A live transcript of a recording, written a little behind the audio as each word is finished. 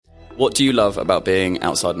What do you love about being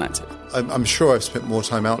outside and active? I'm sure I've spent more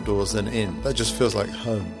time outdoors than in. That just feels like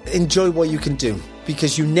home. Enjoy what you can do,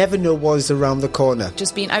 because you never know what is around the corner.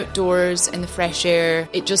 Just being outdoors in the fresh air,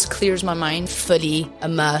 it just clears my mind. Fully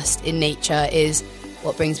immersed in nature is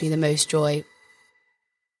what brings me the most joy.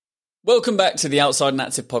 Welcome back to the Outside and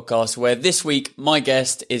Active podcast, where this week my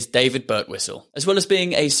guest is David Birtwistle. As well as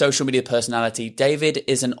being a social media personality, David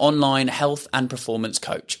is an online health and performance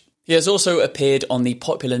coach. He has also appeared on the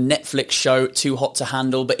popular Netflix show Too Hot to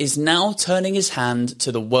Handle, but is now turning his hand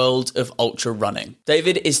to the world of ultra running.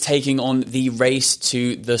 David is taking on the Race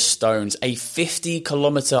to the Stones, a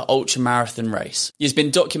 50-kilometre ultra marathon race. He's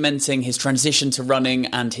been documenting his transition to running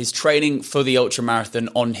and his training for the ultra marathon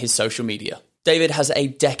on his social media. David has a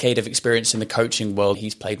decade of experience in the coaching world.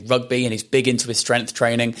 He's played rugby and he's big into his strength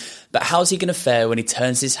training. But how's he going to fare when he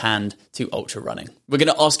turns his hand to ultra running? We're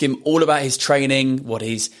going to ask him all about his training, what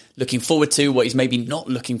he's looking forward to, what he's maybe not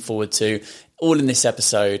looking forward to, all in this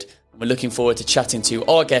episode. We're looking forward to chatting to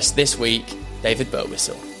our guest this week, David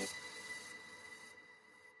Birtwistle.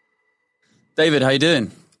 David, how you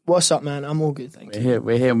doing? What's up, man? I'm all good, thank you.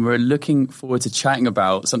 We're here, and we're looking forward to chatting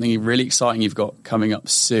about something really exciting you've got coming up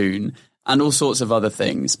soon, and all sorts of other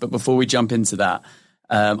things. But before we jump into that,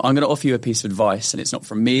 I'm going to offer you a piece of advice, and it's not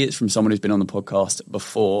from me, it's from someone who's been on the podcast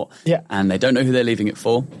before, and they don't know who they're leaving it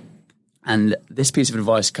for. And this piece of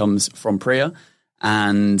advice comes from Priya,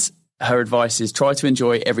 and her advice is try to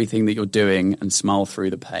enjoy everything that you're doing and smile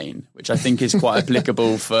through the pain, which I think is quite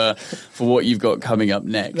applicable for what you've got coming up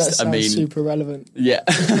next. That sounds super relevant. Yeah.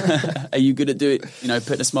 Are you good at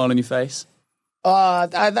putting a smile on your face?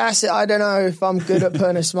 That's it. I don't know if I'm good at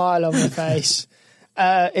putting a smile on my face.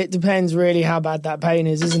 It depends really how bad that pain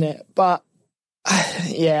is, isn't it? But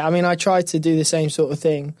yeah, I mean, I try to do the same sort of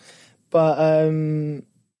thing, but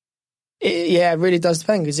it really does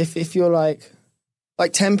depend. Because if you're like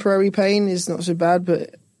temporary pain is not so bad,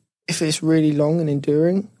 but if it's really long and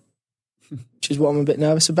enduring, which is what I'm a bit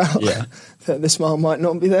nervous about, that the smile might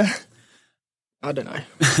not be there. I don't know.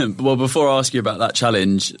 Well, before I ask you about that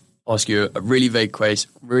challenge, ask you a really vague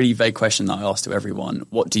question that I ask to everyone.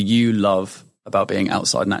 What do you love about being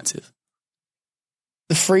outside and active?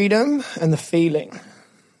 The freedom and the feeling.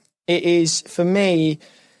 It is, for me,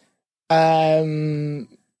 the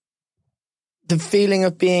feeling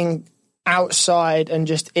of being outside and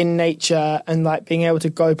just in nature and like being able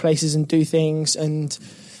to go places and do things, and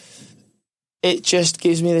it just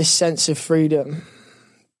gives me this sense of freedom.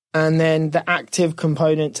 And then the active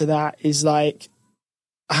component to that is like,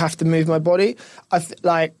 I have to move my body.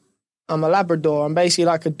 I'm a Labrador. I'm basically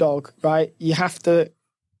like a dog, right? You have to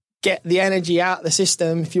get the energy out of the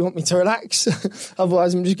system if you want me to relax.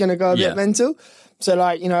 Otherwise, I'm just going to go a bit mental. So,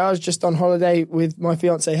 I was just on holiday with my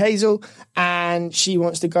fiance Hazel, and she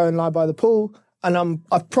wants to go and lie by the pool. And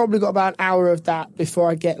I've probably got about an hour of that before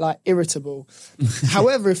I get irritable.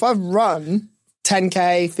 However, if I've run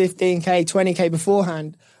 10K, 15K, 20K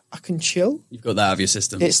beforehand, I can chill. You've got that out of your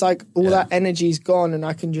system. It's like all that energy's gone and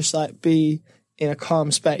I can just be in a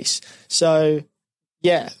calm space. So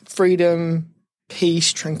yeah, freedom,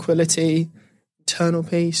 peace, tranquility, internal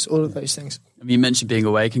peace, all of those things. You mentioned being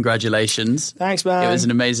away. Congratulations. Thanks, man. It was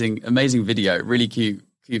an amazing video, really cute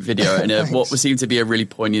video, and what seemed to be a really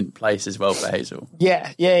poignant place as well for Hazel.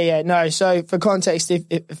 Yeah. No, so for context, if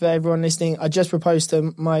for everyone listening, I just proposed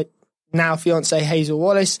to my now fiance Hazel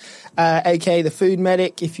Wallace, aka the Food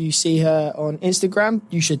Medic. If you see her on Instagram,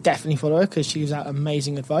 you should definitely follow her because she gives out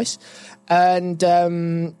amazing advice. And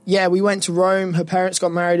we went to Rome. Her parents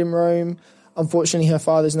got married in Rome. Unfortunately, her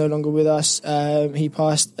father's no longer with us. He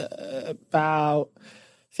passed about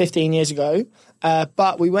 15 years ago.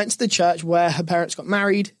 But we went to the church where her parents got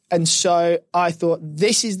married. And so I thought,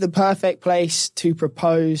 this is the perfect place to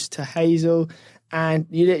propose to Hazel. And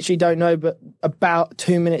you literally don't know, but about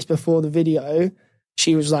 2 minutes before the video,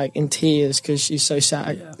 she was in tears because she's so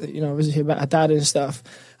sad, obviously about her dad and stuff.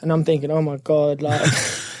 And I'm thinking, oh my God,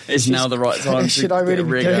 it's now the right time. Should I really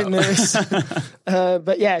be doing this?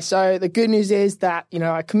 But yeah, so the good news is that,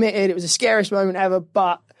 I committed. It was the scariest moment ever,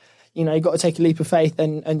 but, you got to take a leap of faith.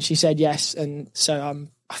 And she said yes. And so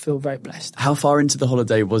I feel very blessed. How far into the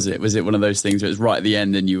holiday was it? Was it one of those things where it was right at the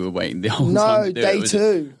end and you were waiting the whole time to do day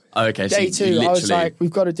two. Oh, okay. Day two, I was like,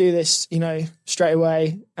 we've got to do this, straight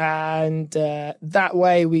away. And that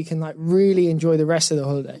way we can really enjoy the rest of the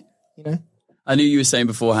holiday, I knew you were saying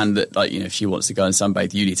beforehand that if she wants to go and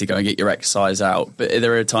sunbathe, you need to go and get your exercise out. But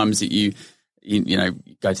there are times that you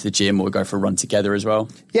go to the gym or go for a run together as well.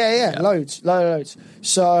 Yeah. Loads.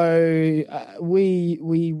 So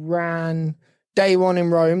we ran day one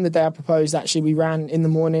in Rome, the day I proposed. Actually, we ran in the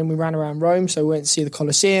morning. We ran around Rome. So we went to see the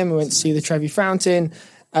Colosseum. We went to see the Trevi Fountain.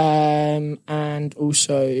 and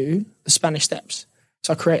also the Spanish Steps.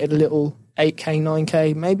 So I created a little 8K,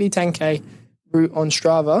 9K, maybe 10K route on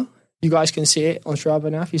Strava. You guys can see it on Strava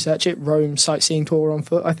now if you search it. Rome Sightseeing Tour on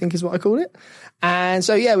Foot, I think is what I called it. And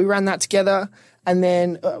so, yeah, we ran that together. And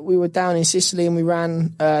then we were down in Sicily and we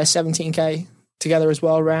ran 17K together as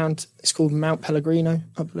well around. It's called Mount Pellegrino,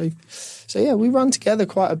 I believe. So, yeah, we run together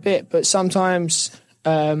quite a bit. But sometimes,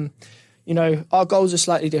 our goals are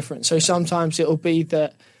slightly different. So sometimes it'll be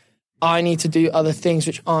that I need to do other things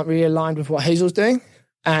which aren't really aligned with what Hazel's doing.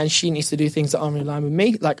 And she needs to do things that aren't really aligned with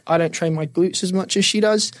me. Like, I don't train my glutes as much as she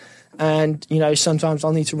does. And, sometimes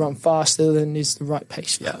I'll need to run faster than is the right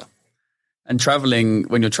pace for her. And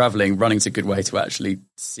when you're traveling, running's a good way to actually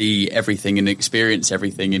see everything and experience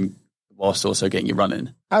everything and whilst also getting you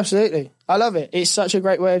running. Absolutely. I love it. It's such a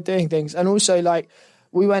great way of doing things. And also,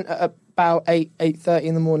 we went at about 8:30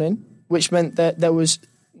 in the morning, which meant that there was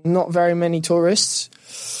not very many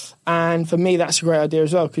tourists. And for me, that's a great idea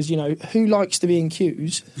as well, because, who likes to be in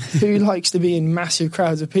queues? Who likes to be in massive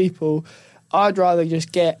crowds of people? I'd rather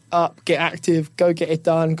just get up, get active, go get it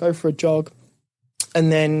done, go for a jog.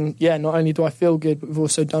 And then, not only do I feel good, but we've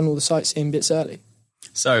also done all the sightseeing bits early.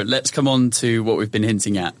 So let's come on to what we've been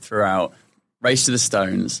hinting at throughout. Race to the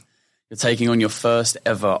Stones. You're taking on your first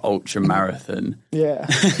ever ultra marathon. Yeah.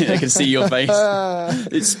 I can see your face.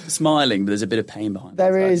 It's smiling, but there's a bit of pain behind it.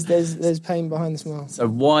 There is. There's pain behind the smile. So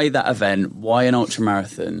why that event? Why an ultra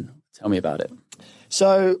marathon? Tell me about it.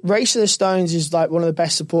 So Race to the Stones is one of the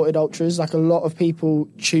best supported ultras. A lot of people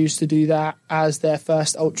choose to do that as their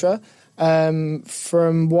first ultra.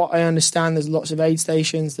 From what I understand, there's lots of aid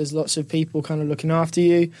stations. There's lots of people kind of looking after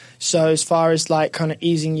you. So as far as kind of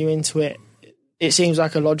easing you into it, it seems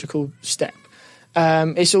like a logical step.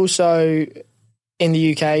 It's also in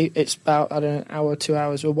the UK. It's about, an hour, 2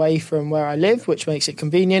 hours away from where I live, which makes it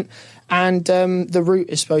convenient. And the route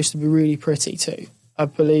is supposed to be really pretty too. I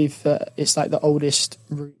believe that it's the oldest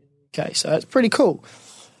route in the UK. So it's pretty cool.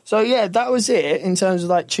 So yeah, that was it in terms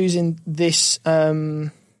of choosing this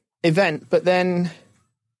event. But then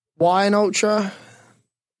why an ultra?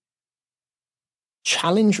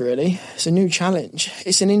 Challenge, really. It's a new challenge.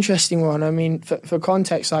 It's an interesting one. I mean, for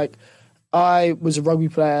context, I was a rugby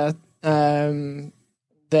player then,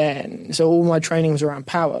 so all my training was around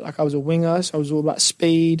power. I was a winger, so I was all about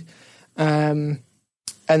speed. And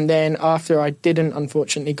then after I didn't,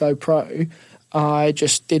 unfortunately, go pro, I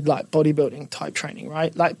just did bodybuilding type training,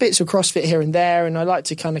 right? Bits of CrossFit here and there, and I like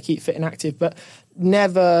to kind of keep fit and active, but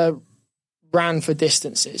never ran for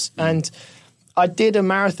distances. And I did a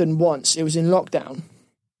marathon once. It was in lockdown.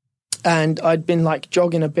 And I'd been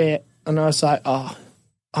jogging a bit and I was I'm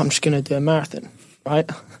just going to do a marathon, right?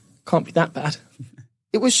 Can't be that bad.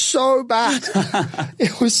 It was so bad.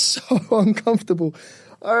 It was so uncomfortable.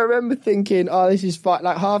 I remember thinking, this is fine.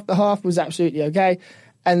 Half the half was absolutely okay.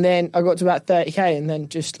 And then I got to about 30K and then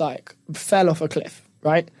just fell off a cliff,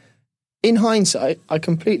 right? In hindsight, I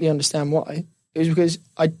completely understand why. It was because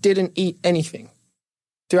I didn't eat anything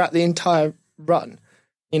throughout the entire run,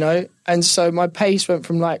 and so my pace went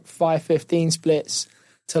from 5:15 splits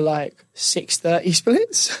to 6:30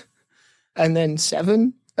 splits and then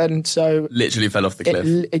 7, and so literally fell off the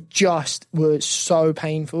cliff. It just was so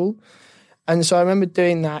painful. And so I remember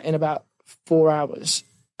doing that in about 4 hours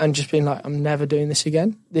and just being I'm never doing this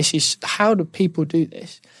again. How do people do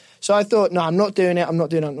this? So I thought, no, I'm not doing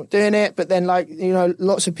it. But then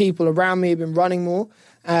lots of people around me have been running more.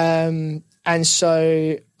 And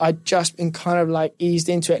so I'd just been kind of eased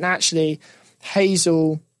into it. And actually,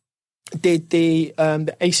 Hazel did the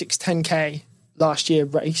ASICS 10K last year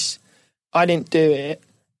race. I didn't do it.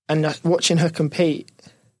 And watching her compete,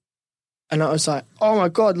 and I was oh my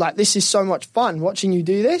God, this is so much fun watching you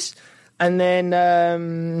do this. And then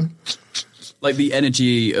the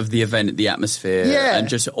energy of the event, the atmosphere, and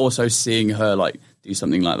just also seeing her do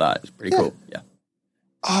something like that is pretty cool. Yeah.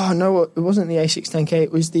 Oh no, it wasn't the ASICS 10K.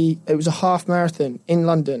 It was a half marathon in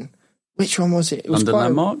London. Which one was it? It was London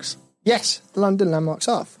Landmarks? Yes, the London Landmarks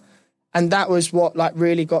half. And that was what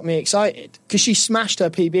really got me excited, because she smashed her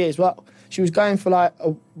PB as well. She was going for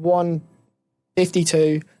a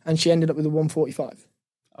 1:52 and she ended up with a 1:45.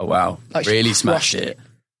 Oh wow. Really smashed it.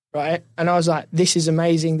 Right? And I was this is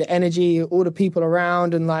amazing. The energy, all the people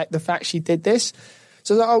around, and the fact she did this.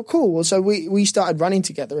 So I was oh cool. Well, so we started running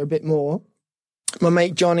together a bit more. My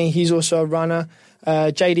mate Johnny, he's also a runner.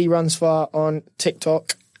 JD runs far on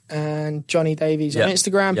TikTok, and Johnny Davies on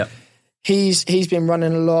Instagram. Yep. He's been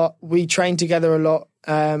running a lot. We trained together a lot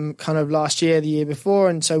kind of last year, the year before,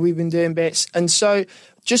 and so we've been doing bits. And so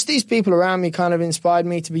just these people around me kind of inspired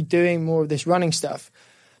me to be doing more of this running stuff.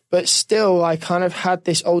 But still, I kind of had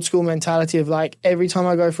this old school mentality of like, every time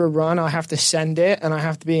I go for a run, I have to send it and I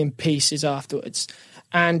have to be in pieces afterwards.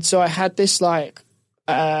 And so I had this like,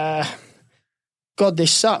 God,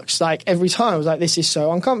 this sucks. Like every time I was like, this is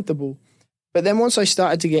so uncomfortable. But then once I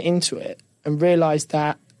started to get into it and realized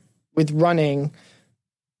that with running,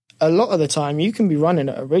 a lot of the time you can be running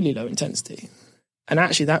at a really low intensity. And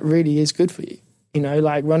actually that really is good for you. You know,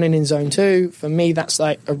 like running in zone 2, for me, that's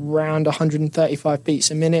like around 135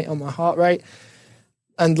 beats a minute on my heart rate.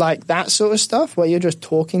 And like that sort of stuff where you're just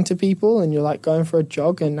talking to people and you're like going for a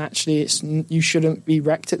jog and actually you shouldn't be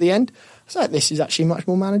wrecked at the end. It's like, this is actually much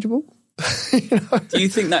more manageable. You know? Do you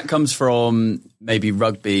think that comes from maybe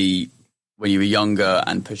rugby when you were younger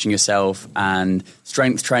and pushing yourself, and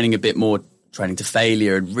strength training a bit more, training to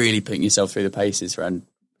failure and really putting yourself through the paces? Do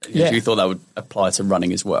you thought that would apply to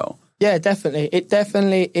running as well? Yeah, definitely. It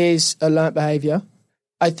definitely is a learnt behaviour.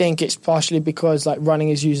 I think it's partially because like running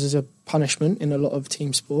is used as a punishment in a lot of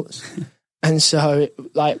team sports. And so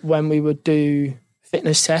like when we would do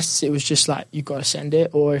fitness tests, it was just like, you got to send it.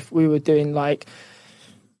 Or if we were doing like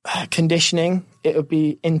conditioning, it would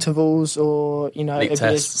be intervals, or, you know, bleep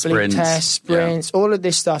tests, sprints, all of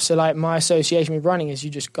this stuff. So like my association with running is you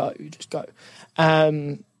just go.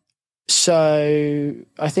 So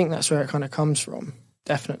I think that's where it kind of comes from,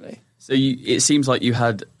 definitely. So it seems like you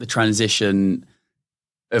had the transition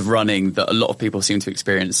of running that a lot of people seem to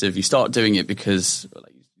experience. If you start doing it because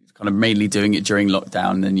like, you're kind of mainly doing it during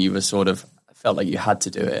lockdown, and then you were sort of felt like you had to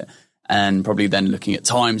do it, and probably then looking at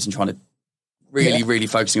times and trying to really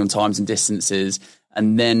focusing on times and distances,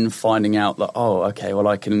 and then finding out that, oh, okay, well,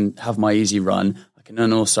 I can have my easy run. I can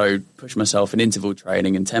then also push myself in interval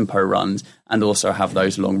training and tempo runs, and also have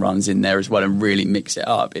those long runs in there as well, and really mix it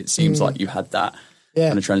up. It seems like you had that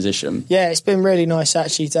kind of transition. Yeah, it's been really nice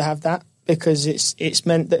actually to have that, because it's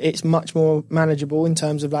meant that it's much more manageable in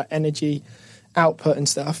terms of like energy output and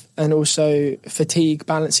stuff, and also fatigue,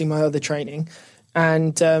 balancing my other training.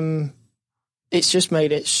 And it's just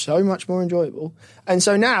made it so much more enjoyable. And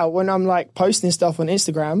so now when I'm like posting stuff on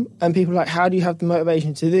Instagram and people are like, how do you have the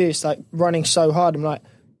motivation to do this? Like running so hard. I'm like,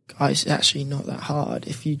 guys, it's actually not that hard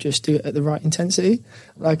if you just do it at the right intensity.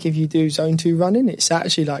 Like if you do zone 2 running, it's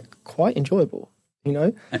actually like quite enjoyable, you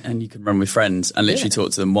know? And you can run with friends and literally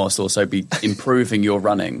talk to them whilst also be improving your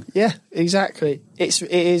running. Yeah, exactly. It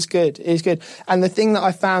is good. It is good. And the thing that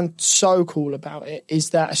I found so cool about it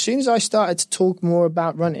is that as soon as I started to talk more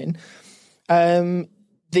about running,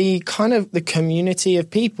 the community of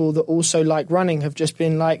people that also like running have just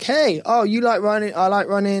been like, hey, oh, you like running? I like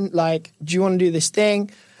running. Like, do you want to do this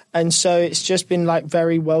thing? And so it's just been like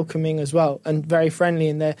very welcoming as well, and very friendly.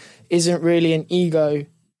 And there isn't really an ego.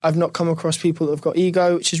 I've not come across people that have got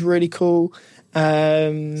ego, which is really cool.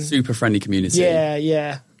 Super friendly community.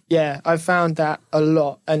 Yeah. I've found that a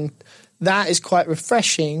lot. And that is quite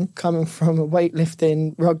refreshing coming from a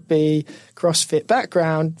weightlifting, rugby, CrossFit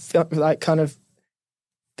background, like kind of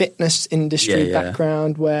fitness industry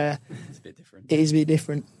background where it's a bit different. It is a bit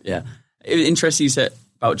different. Yeah. It was interesting you said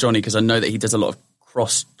about Johnny, because I know that he does a lot of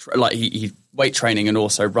he weight training and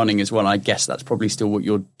also running as well. And I guess that's probably still what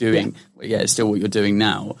you're doing. Yeah, it's still what you're doing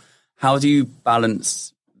now. How do you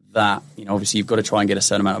balance that? You know, obviously you've got to try and get a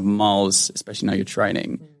certain amount of miles, especially now you're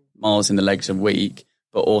training, miles in the legs a week,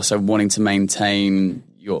 but also wanting to maintain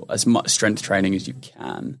your as much strength training as you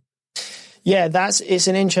can. Yeah, it's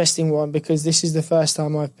an interesting one, because this is the first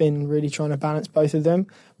time I've been really trying to balance both of them.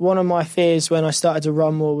 One of my fears when I started to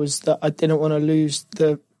run more was that I didn't want to lose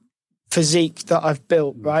the physique that I've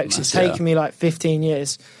built, right? Because it's taken me like 15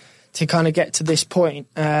 years to kind of get to this point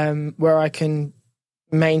where I can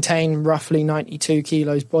maintain roughly 92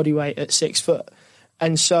 kilos body weight at 6 foot.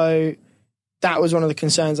 And so that was one of the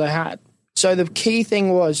concerns I had. So the key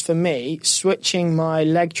thing was for me switching my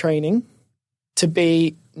leg training to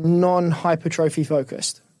be non-hypertrophy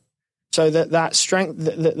focused. So that strength,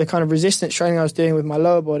 the kind of resistance training I was doing with my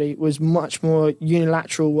lower body was much more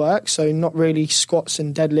unilateral work. So not really squats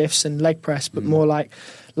and deadlifts and leg press, but more like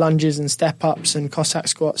lunges and step ups and Cossack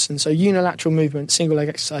squats. And so unilateral movement, single leg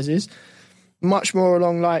exercises, much more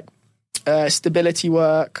along like stability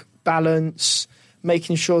work, balance,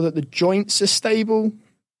 making sure that the joints are stable.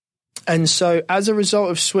 And so as a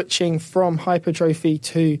result of switching from hypertrophy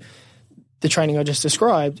to the training I just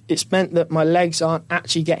described, it's meant that my legs aren't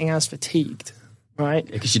actually getting as fatigued, right?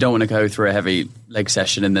 Because you don't want to go through a heavy leg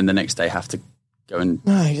session and then the next day have to go and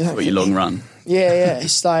do your long run. Yeah.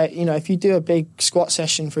 It's like, you know, if you do a big squat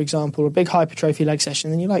session, for example, a big hypertrophy leg session,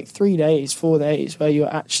 then you're like 3 days, 4 days where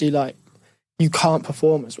you're actually like, you can't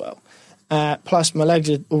perform as well. Plus my legs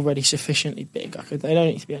are already sufficiently big. They don't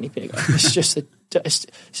need to be any bigger. It's just a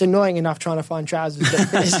it's annoying enough trying to find trousers.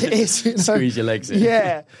 It's, you know? Squeeze your legs in.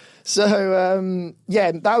 Yeah. So,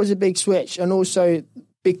 that was a big switch. And also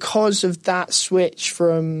because of that switch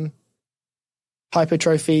from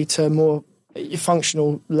hypertrophy to more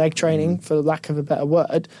functional leg training, for lack of a better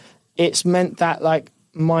word, it's meant that like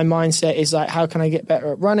my mindset is like, how can I get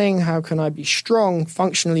better at running? How can I be strong,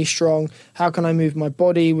 functionally strong? How can I move my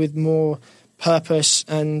body with more purpose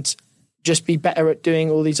and just be better at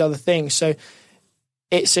doing all these other things? So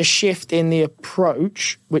it's a shift in the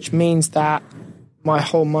approach, which means that my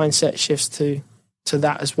whole mindset shifts to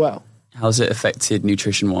that as well. How's it affected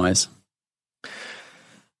nutrition-wise?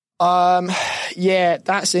 Yeah,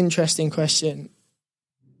 that's an interesting question.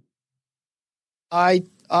 I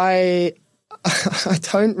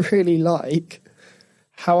don't really like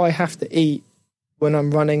how I have to eat when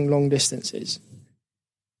I'm running long distances.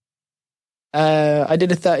 I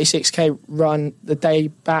did a 36k run the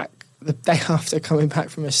day after coming back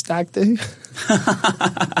from a stag do,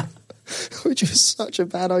 which was such a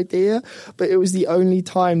bad idea, but it was the only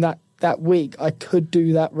time that week I could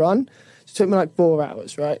do that run. It took me like 4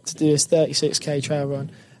 hours, right, to do this 36k trail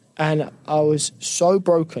run. And I was so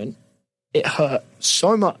broken. It hurt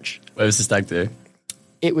so much. Where was the stag do?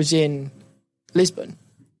 It was in Lisbon.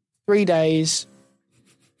 3 days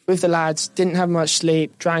with the lads, didn't have much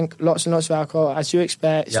sleep, drank lots and lots of alcohol, as you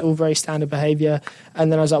expect. It's all very standard behaviour.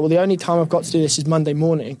 And then I was like, well, the only time I've got to do this is Monday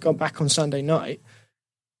morning. Got back on Sunday night.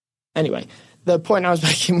 Anyway, the point I was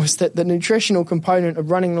making was that the nutritional component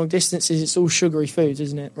of running long distances, it's all sugary foods,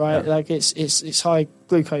 isn't it? Right? Yeah. Like it's high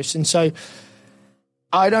glucose. And so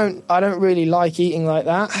I don't really like eating like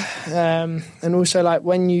that. And also, like,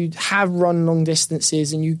 when you have run long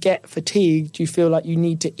distances and you get fatigued, you feel like you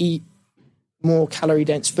need to eat more calorie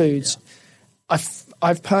dense foods. Yeah.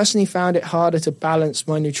 I've personally found it harder to balance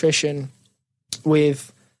my nutrition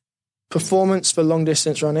with performance for long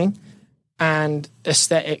distance running and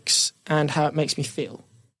aesthetics and how it makes me feel.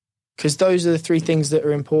 Because those are the three things that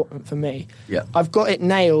are important for me. Yeah. I've got it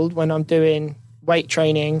nailed when I'm doing weight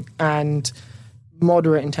training and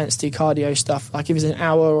moderate intensity cardio stuff. Like if it's an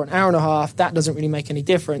hour or an hour and a half, that doesn't really make any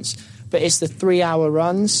difference. But it's the 3 hour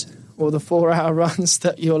runs or the 4 hour runs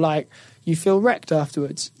that you're like, you feel wrecked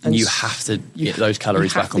afterwards. And you have to get those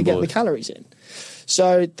calories back on board. You have to get the calories in.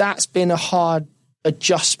 So that's been a hard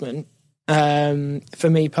adjustment for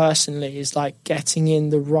me personally, is like getting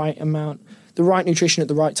in the right amount, the right nutrition at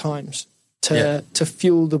the right times to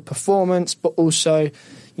fuel the performance, but also,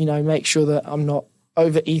 you know, make sure that I'm not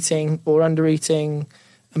overeating or undereating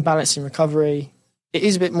and balancing recovery. It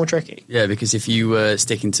is a bit more tricky. Yeah, because if you were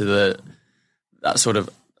sticking to that sort of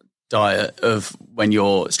diet of when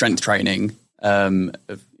you're strength training, I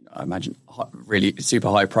imagine really super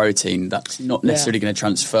high protein, that's not necessarily going to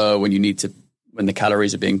transfer when the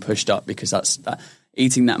calories are being pushed up, because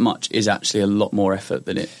eating that much is actually a lot more effort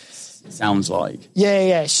than it sounds like.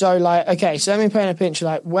 Yeah. So like, okay, so let me paint a picture.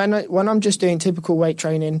 Like when I'm just doing typical weight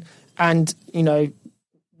training and, you know,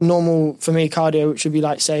 normal for me cardio, which would be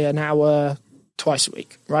like, say, an hour twice a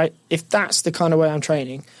week, right? If that's the kind of way I'm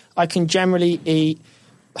training, I can generally eat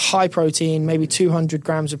high protein, maybe 200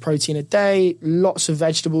 grams of protein a day, lots of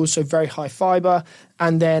vegetables, so very high fiber,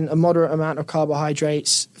 and then a moderate amount of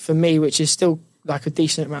carbohydrates for me, which is still like a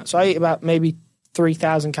decent amount. So I eat about maybe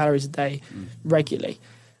 3,000 calories a day regularly.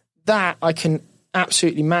 That I can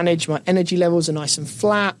absolutely manage. My energy levels are nice and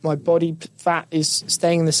flat. My body fat is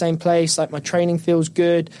staying in the same place. Like my training feels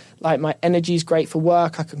good. Like my energy is great for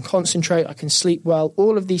work. I can concentrate. I can sleep well.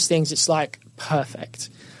 All of these things, it's like perfect.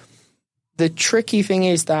 The tricky thing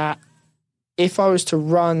is that if I was to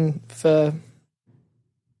run for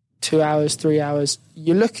 2 hours, 3 hours,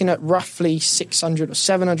 you're looking at roughly 600 or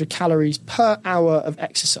 700 calories per hour of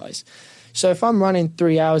exercise. So if I'm running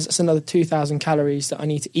 3 hours, that's another 2,000 calories that I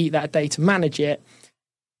need to eat that day to manage it.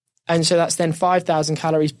 And so that's then 5,000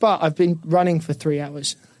 calories, but I've been running for 3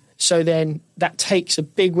 hours. So then that takes a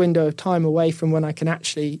big window of time away from when I can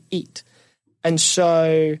actually eat. And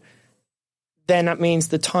so then that means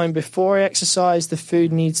the time before I exercise, the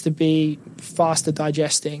food needs to be faster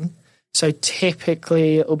digesting. So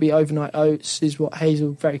typically it'll be overnight oats, is what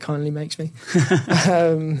Hazel very kindly makes me,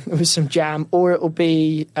 with some jam, or it'll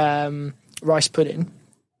be rice pudding.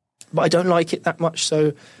 But I don't like it that much,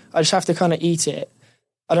 so I just have to kind of eat it.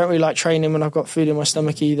 I don't really like training when I've got food in my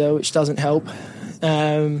stomach either, which doesn't help.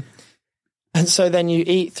 And so then you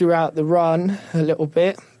eat throughout the run a little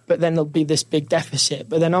bit, but then there'll be this big deficit.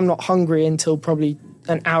 But then I'm not hungry until probably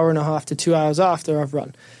an hour and a half to 2 hours after I've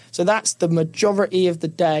run. So that's the majority of the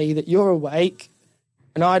day that you're awake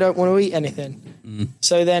and I don't want to eat anything.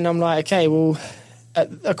 So then I'm like, okay, well,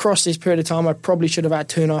 across this period of time, I probably should have had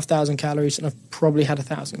 2,500 calories, and I've probably had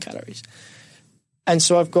 1,000 calories. And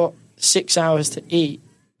so I've got 6 hours to eat,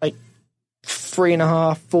 like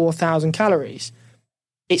 3,500, 4,000 calories.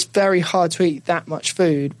 It's very hard to eat that much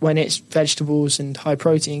food when it's vegetables and high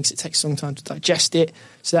protein, because it takes a long time to digest it.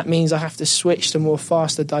 So that means I have to switch to more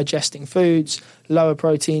faster digesting foods, lower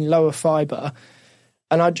protein, lower fibre.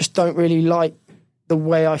 And I just don't really like the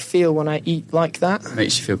way I feel when I eat like that. It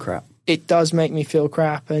makes you feel crap. It does make me feel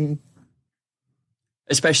crap, and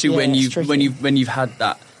especially when you've had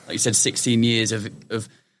that, like you said, 16 years of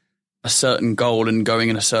a certain goal and going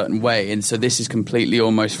in a certain way, and so this is completely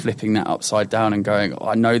almost flipping that upside down and going,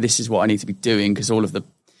 I know this is what I need to be doing, because all of the,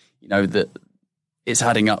 that it's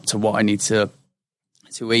adding up to what I need to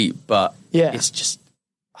eat, but it's just,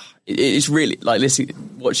 it's really like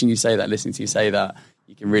watching you say that, listening to you say that,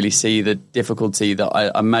 you can really see the difficulty that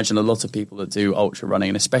I imagine a lot of people that do ultra running,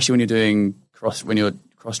 and especially when you're doing cross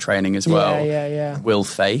training as well, will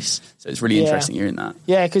face. So it's really interesting hearing that.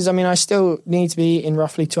 Yeah, because I still need to be eating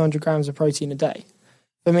roughly 200 grams of protein a day.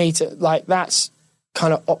 For me to, that's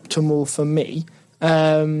kind of optimal for me,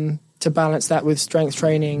 to balance that with strength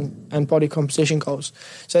training and body composition goals.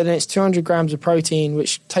 So then it's 200 grams of protein,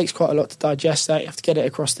 which takes quite a lot to digest that. You have to get it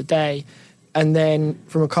across the day. And then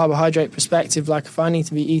from a carbohydrate perspective, like if I need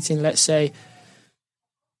to be eating, let's say,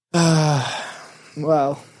 a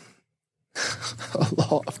lot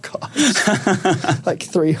of carbs, like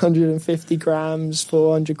 350 grams,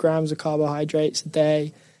 400 grams of carbohydrates a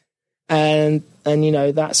day. And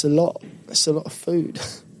that's a lot. That's a lot of food.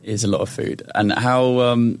 It is a lot of food. And how,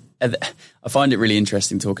 I find it really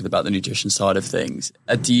interesting talking about the nutrition side of things.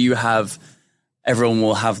 Do you have, everyone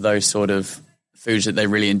will have those sort of foods that they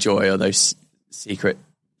really enjoy, or those secret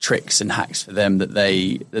tricks and hacks for them that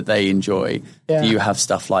they enjoy? Do you have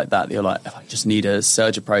stuff like that you're like, I just need a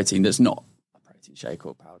surge of protein that's not a protein shake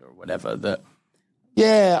or powder or whatever that?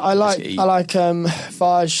 I like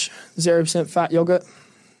Fage 0% fat yogurt,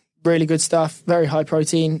 really good stuff, very high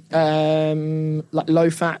protein. Like low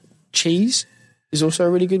fat cheese is also a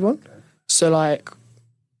really good one. So like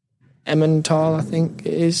Emmental, I think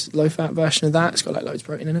it is, low fat version of that. It's got like loads of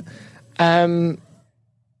protein in it.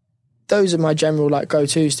 Those are my general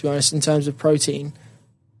go-tos, to be honest, in terms of protein.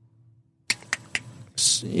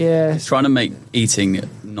 Yeah, trying to make eating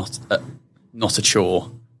not a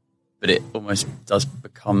chore, but it almost does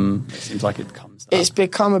become. It seems like it becomes that. It's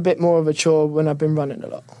become a bit more of a chore when I've been running a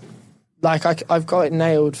lot. I've got it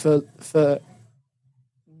nailed for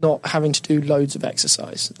not having to do loads of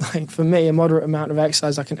exercise. Like for me, a moderate amount of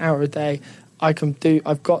exercise, like an hour a day,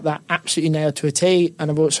 I've got that absolutely nailed to a T,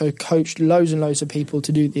 and I've also coached loads and loads of people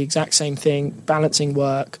to do the exact same thing, balancing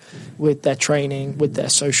work with their training, with their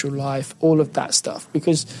social life, all of that stuff,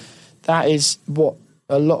 because that is what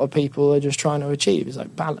a lot of people are just trying to achieve, is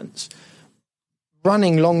like balance.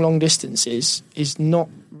 Running long distances is not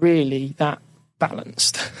really that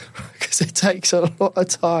balanced because it takes a lot of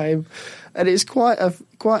time, and it's quite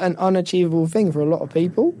an unachievable thing for a lot of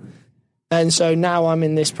people. And so now I'm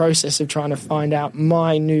in this process of trying to find out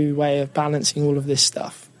my new way of balancing all of this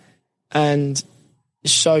stuff. And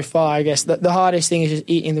so far, I guess the hardest thing is just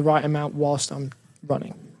eating the right amount whilst I'm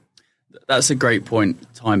running. That's a great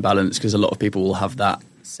point, time balance, because a lot of people will have that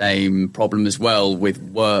same problem as well with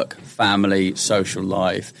work, family, social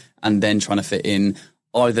life, and then trying to fit in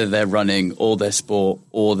either their running or their sport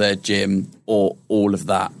or their gym or all of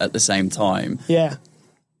that at the same time. Yeah.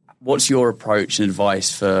 What's your approach and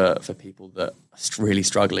advice for people that are really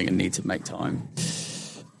struggling and need to make time?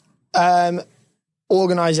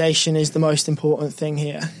 Organisation is the most important thing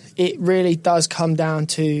here. It really does come down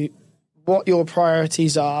to what your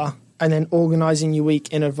priorities are and then organising your week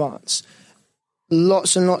in advance.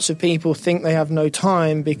 Lots and lots of people think they have no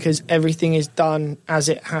time because everything is done as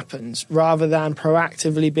it happens, rather than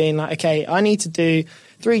proactively being like, okay, I need to do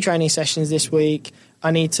 3 training sessions this week. I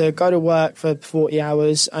need to go to work for 40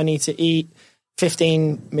 hours. I need to eat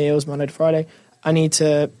 15 meals Monday to Friday. I need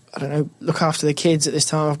to, look after the kids at this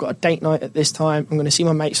time. I've got a date night at this time. I'm going to see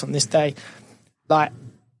my mates on this day. Like,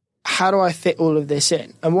 how do I fit all of this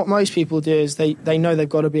in? And what most people do is they know they've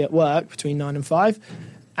got to be at work between 9 and 5,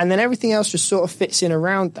 and then everything else just sort of fits in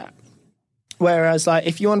around that. Whereas, like,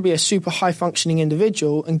 if you want to be a super high-functioning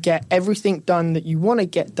individual and get everything done that you want to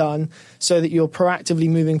get done so that you're proactively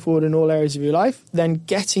moving forward in all areas of your life, then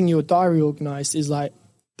getting your diary organised is, like,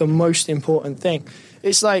 the most important thing.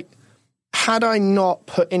 It's like, had I not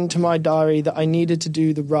put into my diary that I needed to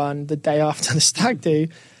do the run the day after the stag do,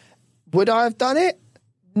 would I have done it?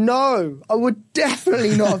 No, I would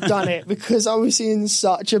definitely not have done it because I was in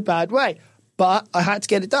such a bad way. But I had to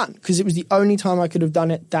get it done because it was the only time I could have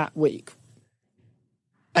done it that week.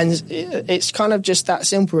 And it's kind of just that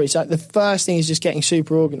simple. It's like the first thing is just getting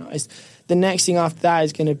super organised. The next thing after that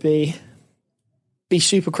is going to be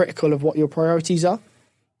super critical of what your priorities are.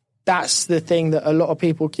 That's the thing that a lot of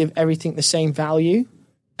people give everything the same value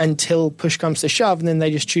until push comes to shove, and then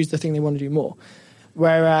they just choose the thing they want to do more.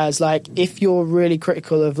 Whereas, like, if you're really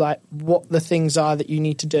critical of, like, what the things are that you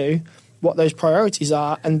need to do, what those priorities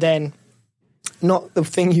are, and then not the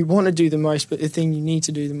thing you want to do the most, but the thing you need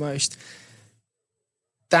to do the most,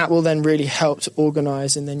 that will then really help to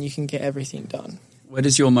organise, and then you can get everything done. Where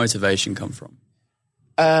does your motivation come from?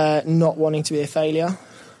 Not wanting to be a failure.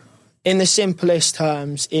 In the simplest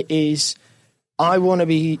terms, it is, I want to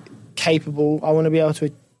be capable, I want to be able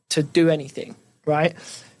to do anything, right?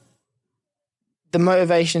 The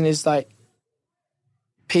motivation is like,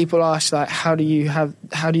 people ask, like, how do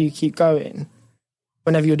you keep going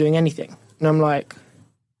whenever you're doing anything? And I'm like,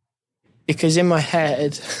 because in my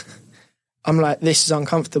head, I'm like, this is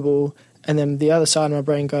uncomfortable. And then the other side of my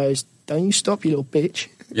brain goes, don't you stop, you little bitch.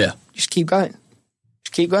 Yeah. Just keep going.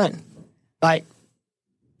 Just keep going. Like,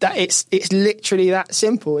 that it's literally that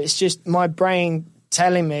simple. It's just my brain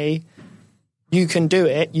telling me, you can do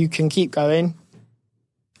it, you can keep going.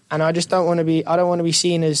 And I just don't want to be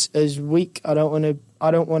seen as weak. I don't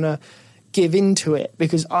want to give into it,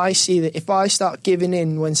 because I see that if I start giving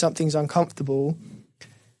in when something's uncomfortable,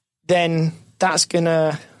 then that's going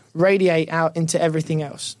to radiate out into everything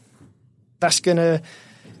else. That's going to,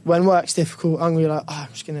 when work's difficult, I'm going to be like,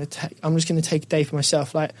 I'm just going to take a day for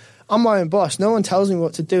myself. Like, I'm my own boss. No one tells me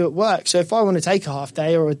what to do at work. So if I want to take a half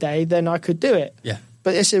day or a day, then I could do it. Yeah.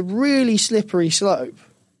 But it's a really slippery slope,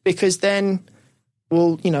 because then,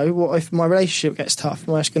 well, you know, what if my relationship gets tough?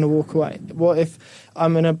 Am I just going to walk away? What if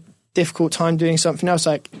I'm in a difficult time doing something else?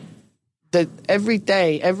 Like,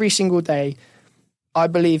 every single day, I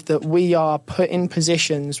believe that we are put in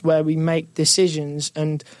positions where we make decisions,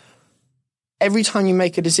 and every time you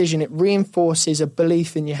make a decision, it reinforces a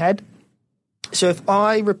belief in your head. So if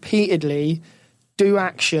I repeatedly do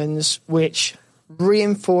actions which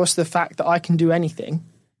reinforce the fact that I can do anything,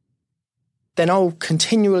 then I'll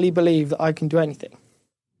continually believe that I can do anything.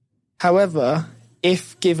 However,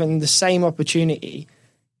 if given the same opportunity,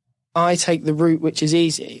 I take the route which is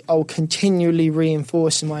easy, I'll continually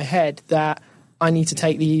reinforce in my head that I need to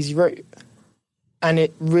take the easy route. And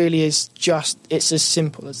it really is it's as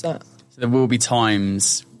simple as that. So there will be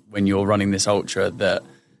times when you're running this ultra that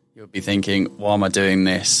you'll be thinking, why am I doing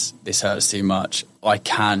this? This hurts too much.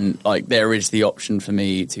 There is the option for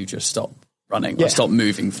me to just stop running or stop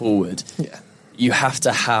moving forward. Yeah. You have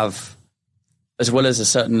to have, as well as a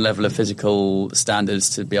certain level of physical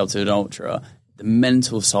standards to be able to do an ultra, the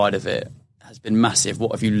mental side of it has been massive.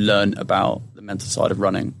 What have you learned about the mental side of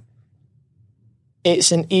running?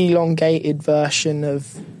 It's an elongated version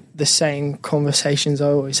of the same conversations I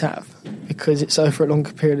always have, because it's over a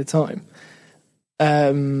longer period of time.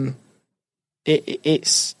 They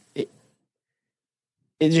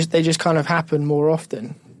just kind of happen more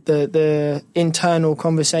often. The internal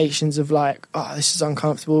conversations of like, oh, this is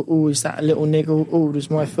uncomfortable. Oh, is that a little niggle? Oh,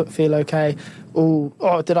 does my foot feel okay?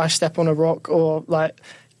 Oh, did I step on a rock? Or like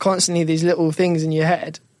constantly these little things in your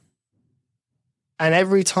head. And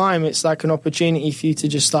every time it's like an opportunity for you to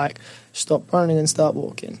just like stop running and start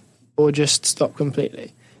walking, or just stop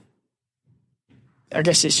completely. I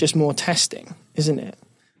guess it's just more testing, isn't it?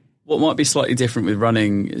 What might be slightly different with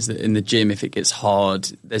running is that in the gym, if it gets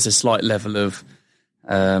hard, there's a slight level of,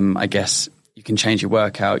 I guess, you can change your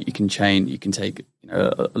workout, you can take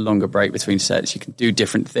a longer break between sets, you can do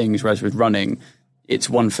different things, whereas with running, it's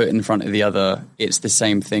one foot in front of the other. It's the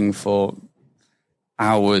same thing for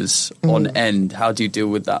hours on end. How do you deal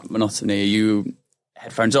with that monotony? Are you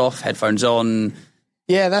headphones off, headphones on?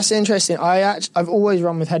 Yeah, that's interesting. I've always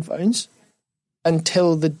run with headphones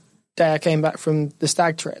until the day I came back from the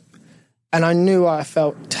stag trip. And I knew I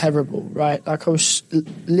felt terrible, right? Like I was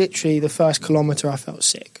literally the first kilometre I felt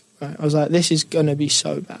sick, right? I was like, this is going to be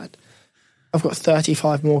so bad. I've got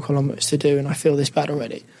 35 more kilometres to do and I feel this bad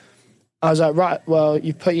already. I was like, right, well,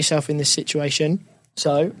 you put yourself in this situation.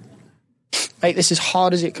 So make this as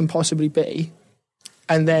hard as it can possibly be.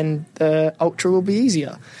 And then the ultra will be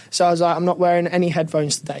easier. So I was like, I'm not wearing any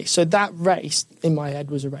headphones today. So that race, in my head,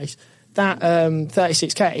 was a race. That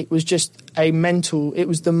 36K was just a mental. It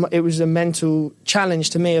was a mental challenge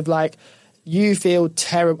to me of like, you feel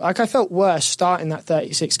terrible. Like I felt worse starting that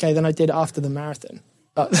 36K than I did after the marathon.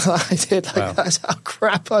 I did wow. That's how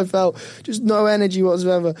crap I felt. Just no energy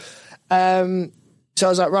whatsoever. So I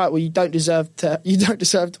was like, right, well, you don't deserve to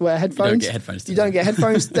wear headphones. You don't get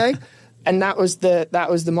headphones today. And that was the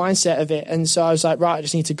mindset of it. And so I was like, right, I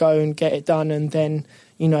just need to go and get it done. And then,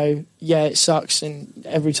 yeah, it sucks. And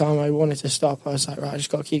every time I wanted to stop, I was like, right, I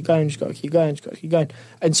just got to keep going, just got to keep going, just got to keep going.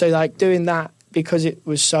 And so like doing that, because it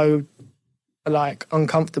was so like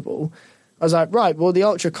uncomfortable, I was like, right, well, the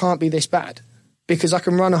ultra can't be this bad because I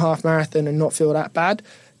can run a half marathon and not feel that bad.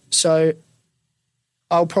 So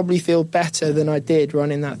I'll probably feel better than I did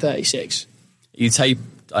running that 36.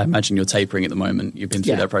 I imagine you're tapering at the moment. You've been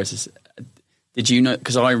through that process. Did you know?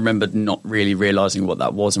 Because I remember not really realising what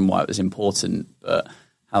that was and why it was important. But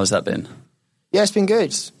how has that been? Yeah, it's been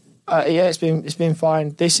good. It's been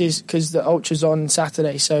fine. This is because the ultra's on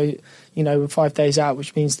Saturday, so we're 5 days out,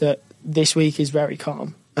 which means that this week is very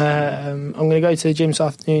calm. I'm going to go to the gym this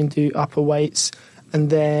afternoon, do upper weights, and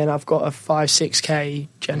then I've got a 5-6K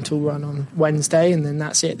gentle run on Wednesday, and then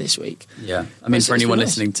that's it this week. Yeah, I mean, for anyone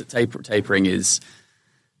listening to tapering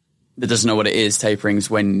that doesn't know what it is, tapering is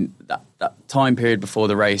when that time period before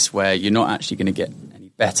the race where you're not actually going to get any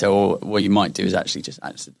better, or what you might do is actually just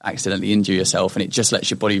accidentally injure yourself, and it just lets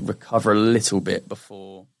your body recover a little bit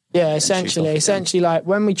before. Yeah, essentially, like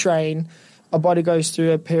when we train, our body goes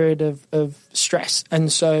through a period of stress, and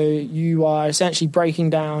so you are essentially breaking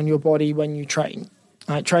down your body when you train.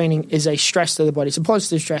 Training is a stress to the body. It's a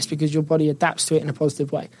positive stress because your body adapts to it in a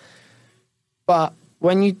positive way. But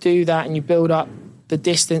when you do that and you build up the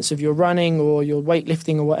distance of your running or your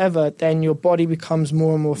weightlifting or whatever, then your body becomes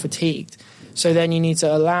more and more fatigued. So then you need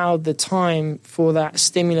to allow the time for that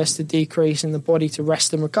stimulus to decrease and the body to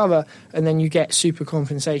rest and recover, and then you get super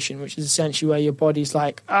compensation, which is essentially where your body's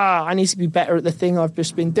like, I need to be better at the thing I've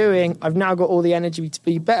just been doing. I've now got all the energy to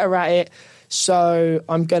be better at it, so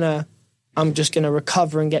I'm just gonna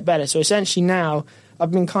recover and get better. So essentially now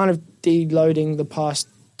I've been kind of deloading the past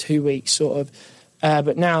 2 weeks sort of,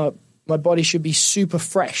 but now my body should be super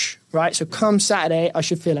fresh, right? So come Saturday, I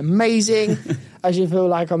should feel amazing. I should feel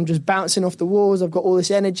like I'm just bouncing off the walls. I've got all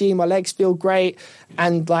this energy. My legs feel great.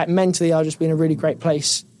 And like mentally, I'll just be in a really great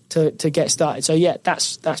place to get started. So yeah,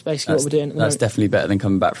 that's basically what we're doing at the moment. That's definitely better than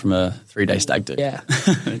coming back from a 3-day stag do. Yeah,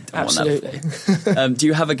 absolutely. Do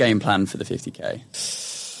you have a game plan for the 50K?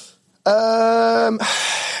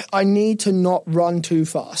 I need to not run too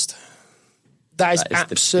fast. That is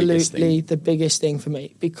absolutely the biggest thing for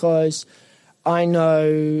me, because I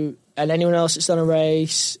know, and anyone else that's done a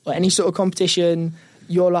race or any sort of competition,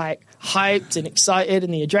 you're like hyped and excited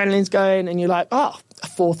and the adrenaline's going and you're like, a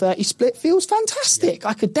 4:30 split feels fantastic.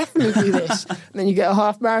 I could definitely do this. And then you get a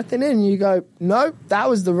half marathon in and you go, no, that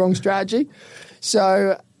was the wrong strategy.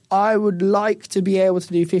 So I would like to be able to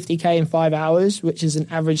do 50K in 5 hours, which is an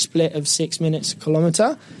average split of 6 minutes a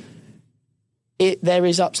kilometre. There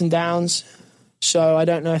is ups and downs. So I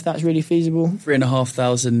don't know if that's really feasible.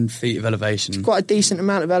 3,500 feet of elevation. It's quite a decent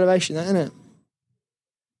amount of elevation, isn't it?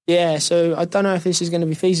 Yeah, so I don't know if this is going to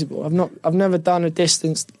be feasible. I've never done a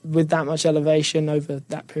distance with that much elevation over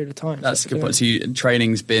that period of time. That's a good point. So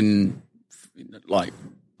training's been like...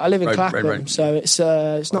 I live in Clapham, so it's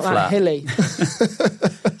not that hilly.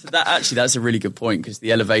 So that's a really good point, because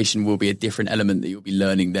the elevation will be a different element that you'll be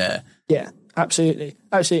learning there. Yeah, absolutely.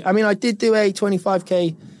 I mean, I did do a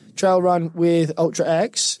 25K trail run with Ultra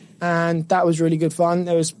X, and that was really good fun.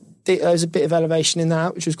 There was a bit of elevation in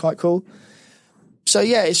that, which was quite cool. So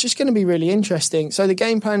yeah, it's just going to be really interesting. So the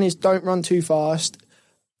game plan is don't run too fast.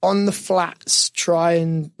 On the flats, try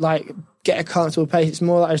and like get a comfortable pace. It's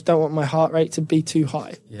more like I just don't want my heart rate to be too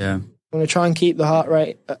high. Yeah. I'm going to try and keep the heart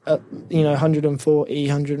rate at 140,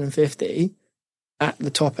 150 at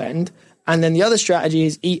the top end. And then the other strategy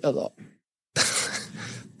is eat a lot.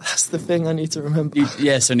 That's the thing I need to remember.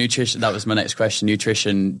 So nutrition, that was my next question.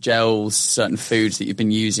 Nutrition, gels, certain foods that you've been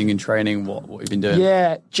using in training, what you've been doing?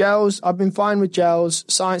 Yeah, gels, I've been fine with gels.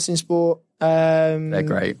 Science in Sport. They're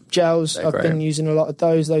great. Gels, I've been using a lot of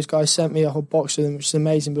those. Those guys sent me a whole box of them, which is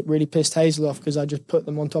amazing, but really pissed Hazel off because I just put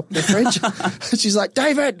them on top of the fridge. She's like,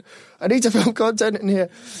 David, I need to film content in here.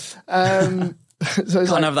 So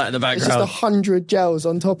Can't have that in the background. It's just 100 gels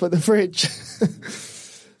on top of the fridge.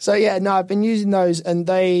 So yeah, no, I've been using those and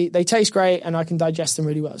they taste great and I can digest them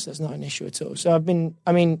really well, so that's not an issue at all. So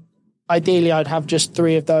ideally I'd have just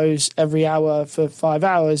 3 of those every hour for 5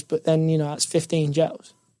 hours, but then, that's 15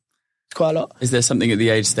 gels. It's quite a lot. Is there something at the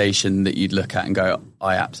aid station that you'd look at and go,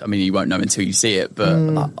 you won't know until you see it, but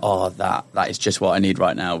that is just what I need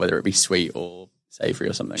right now, whether it be sweet or savoury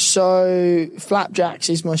or something? So flapjacks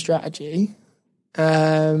is my strategy.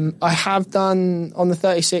 I have done, on the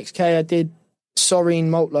 36K, I did Soreen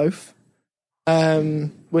malt loaf,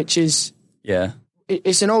 which is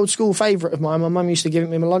it's an old school favourite of mine. My mum used to give it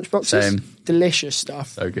me in my lunchboxes. Same. Delicious stuff.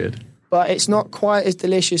 So good. But it's not quite as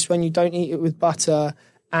delicious when you don't eat it with butter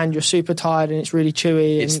and you're super tired and it's really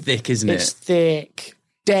chewy. It's thick, isn't it? It's thick,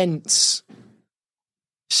 dense.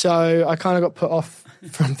 So I kind of got put off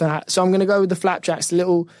from that. So I'm going to go with the flapjacks, the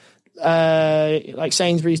little, like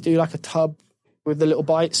Sainsbury's do like a tub with the little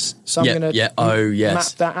bites. So I'm going to map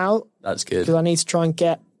that out. That's good. Because I need to try and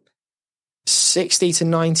get 60 to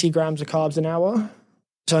 90 grams of carbs an hour.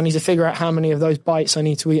 So I need to figure out how many of those bites I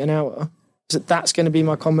need to eat an hour. So that's going to be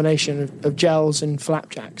my combination of gels and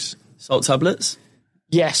flapjacks. Salt tablets?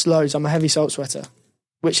 Yes, loads. I'm a heavy salt sweater,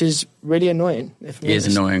 which is really annoying. It is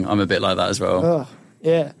annoying. I'm a bit like that as well. Oh,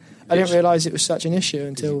 yeah. I didn't realise it was such an issue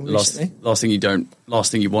until recently. Last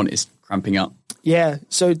thing you want is cramping up. Yeah,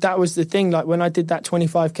 so that was the thing. Like when I did that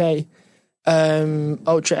 25k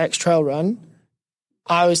Ultra X trail run,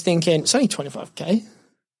 I was thinking, it's only 25k.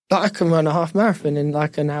 Like I can run a half marathon in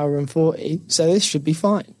like an hour and 40, so this should be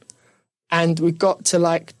fine. And we got to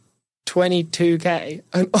like 22k,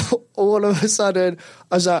 and all of a sudden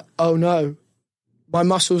I was like, oh no, my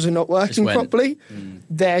muscles are not working properly.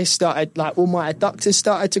 They started, like all my adductors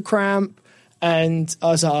started to cramp, and I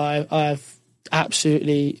was like, I've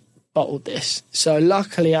absolutely bottled this. So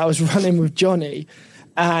luckily I was running with Johnny,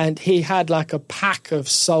 and he had like a pack of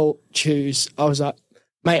salt chews. I was like,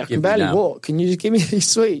 mate, I can barely walk. Can you just give me these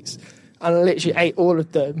sweets? And I literally ate all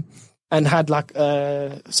of them and had like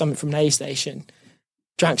something from an aid station,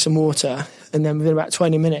 drank some water, and then within about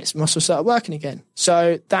 20 minutes, muscles started working again.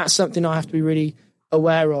 So that's something I have to be really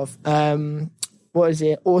aware of. What is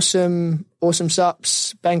it? Awesome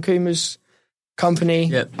Sups, Ben Kuma's company.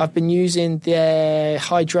 Yep. I've been using their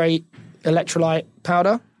Hydrate electrolyte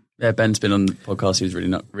powder. Yeah, Ben's been on the podcast. He was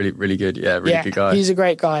really good. Yeah, good guy. He's a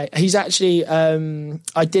great guy. He's actually,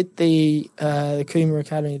 I did the Kuma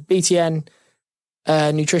Academy, BTN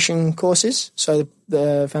nutrition courses. So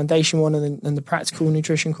the foundation one and the practical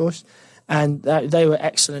nutrition course. And they were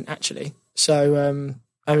excellent, actually. So,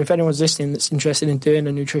 if anyone's listening that's interested in doing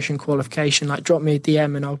a nutrition qualification, like drop me a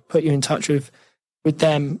DM and I'll put you in touch with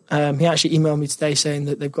them. He actually emailed me today saying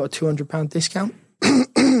that they've got a £200 discount.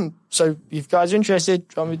 So if you guys are interested,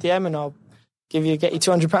 drop me a DM and I'll get you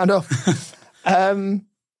 £200 off.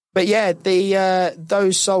 But yeah,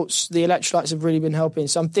 those salts, the electrolytes have really been helping.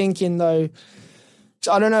 So I'm thinking though,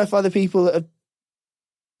 I don't know if other people that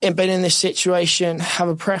have been in this situation have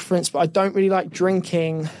a preference, but I don't really like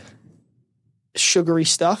drinking sugary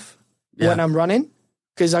stuff when I'm running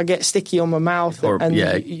because I get sticky on my mouth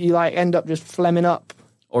you like end up just phlegming up.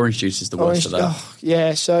 Orange juice is the worst for that.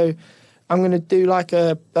 Yeah, so I'm going to do like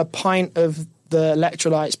a pint of the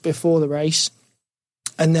electrolytes before the race,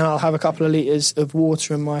 and then I'll have a couple of litres of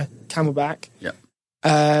water in my Camelback. Yeah.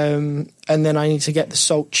 And then I need to get the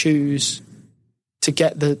salt chews to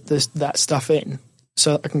get that stuff in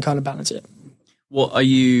so I can kind of balance it. What are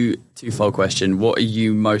you, twofold question, what are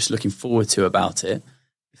you most looking forward to about it,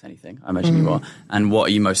 if anything? I imagine you are. And what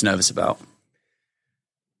are you most nervous about?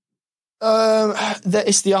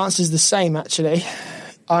 The answer's the same, actually.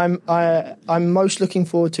 I'm most looking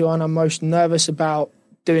forward to and I'm most nervous about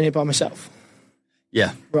doing it by myself.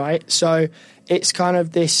 Yeah. Right? So it's kind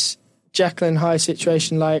of this Jekyll and Hyde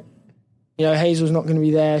situation, like, you know, Hazel's not going to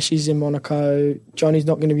be there. She's in Monaco. Johnny's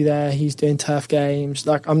not going to be there. He's doing turf games.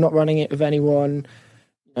 Like, I'm not running it with anyone.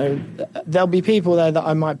 You know, there'll be people there that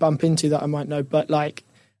I might bump into that I might know, but like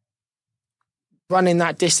running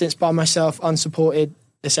that distance by myself, unsupported,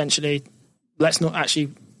 essentially,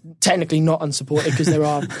 technically not unsupported because there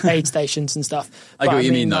are aid stations and stuff. I get what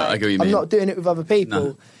you mean, though. I get what you mean. I'm not doing it with other people.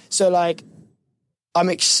 No. So, like, I'm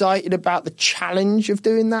excited about the challenge of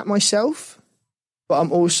doing that myself, but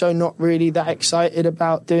I'm also not really that excited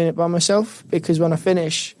about doing it by myself because when I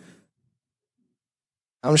finish,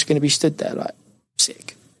 I'm just going to be stood there like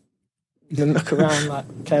sick. And then look around like,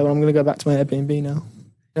 okay, well, I'm going to go back to my Airbnb now.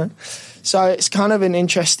 You know? So it's kind of an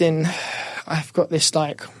interesting, I've got this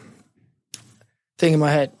like thing in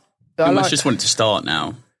my head. You almost just want it to start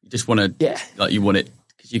now. You just want to, like you want it,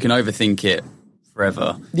 because you can overthink it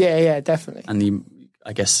forever. Yeah, definitely. And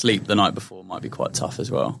I guess sleep the night before might be quite tough as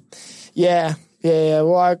well. Yeah.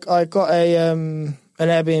 Well, I got an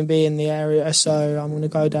Airbnb in the area, so I'm going to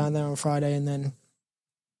go down there on Friday and then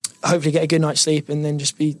hopefully get a good night's sleep and then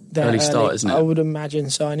just be there. Early start, isn't it? I would imagine,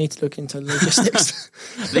 so I need to look into logistics.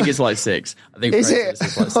 I think it's like 6. I think is it? It's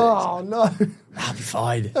like 6. Oh, no. That'll be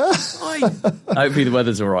fine. Hopefully the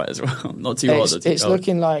weather's all right as well. Not too hot. It's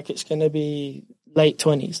looking like it's going to be late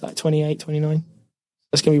 20s, like 28, 29.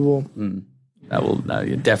 It's going to be warm.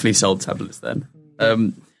 You're definitely sold tablets then.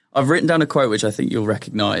 I've written down a quote which I think you'll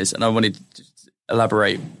recognise, and I wanted to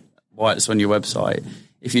elaborate why it's on your website.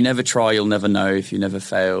 If you never try, you'll never know. If you never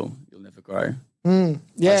fail, you'll never grow. Yeah,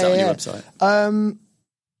 Why's that on your website?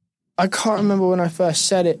 I can't remember when I first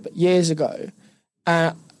said it, but years ago,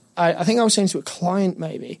 I I think I was saying to a client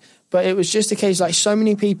maybe, but it was just a case like so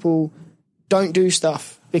many people don't do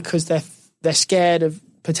stuff because they're scared of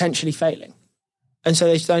potentially failing, and so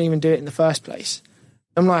they just don't even do it in the first place.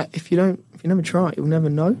 I'm like, if you never try, you'll never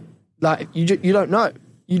know. Like you don't know.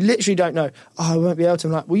 You literally don't know. Oh, I won't be able to.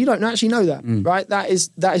 I'm like, well, you don't actually know that, right? That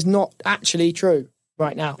is not actually true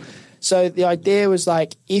right now. So the idea was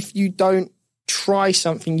like, if you don't try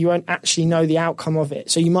something, you won't actually know the outcome of it.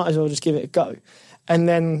 So you might as well just give it a go. And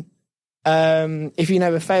then if you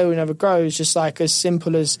never fail, you never grow. It's just like as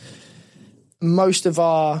simple as most of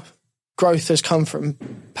our growth has come from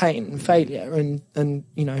pain and failure and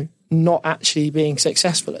not actually being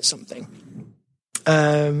successful at something.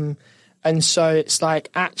 And so it's like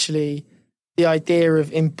actually the idea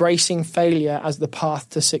of embracing failure as the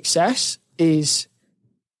path to success is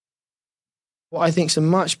what I think is a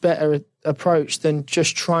much better approach than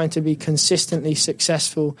just trying to be consistently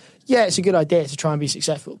successful. Yeah, it's a good idea to try and be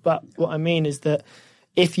successful. But what I mean is that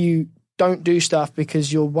if you don't do stuff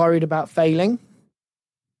because you're worried about failing,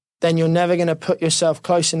 then you're never going to put yourself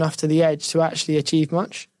close enough to the edge to actually achieve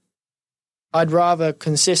much. I'd rather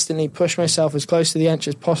consistently push myself as close to the edge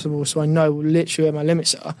as possible so I know literally where my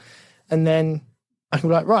limits are. And then I can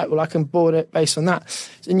be like, right, well, I can board it based on that.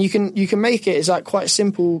 And you can make it, it's like quite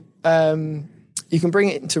simple. You can bring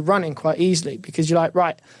it into running quite easily because you're like,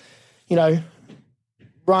 right,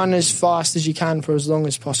 run as fast as you can for as long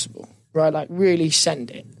as possible, right? Like really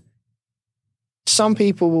send it. Some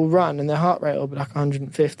people will run and their heart rate will be like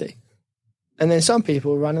 150. And then some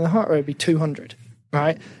people will run and their heart rate will be 200.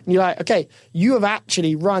 Right? And you're like, okay, you have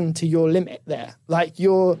actually run to your limit there. Like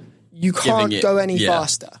you can't go any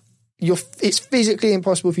faster. It's physically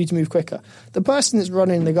impossible for you to move quicker. The person that's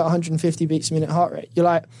running, they got 150 beats a minute heart rate. You're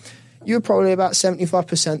like, you're probably about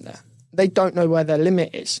 75% there. They don't know where their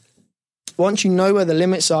limit is. Once you know where the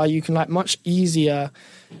limits are, you can like much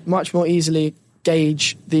more easily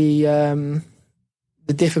gauge the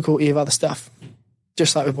difficulty of other stuff.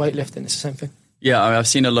 Just like with weightlifting, it's the same thing. Yeah, I've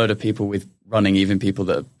seen a load of people with running, even people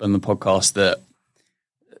that are on the podcast that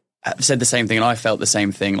have said the same thing, and I felt the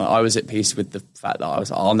same thing. Like I was at peace with the fact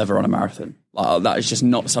that I'll never run a marathon. Like that is just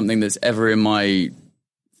not something that's ever in my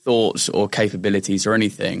thoughts or capabilities or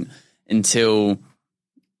anything until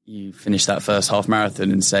you finish that first half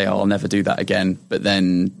marathon and say, I'll never do that again. But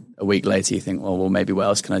then a week later you think, well, maybe what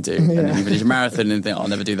else can I do? And then you finish a marathon and think, I'll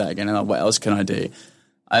never do that again. And what else can I do?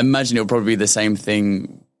 I imagine it'll probably be the same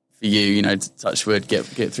thing for you, to touch wood, get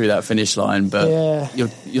through that finish line. But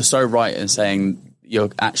you're so right in saying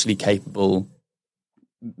you're actually capable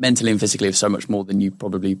mentally and physically of so much more than you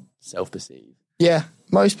probably self-perceive. Yeah,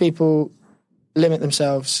 most people limit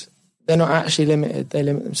themselves. They're not actually limited. They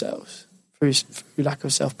limit themselves through lack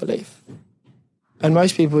of self-belief. And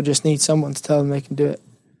most people just need someone to tell them they can do it.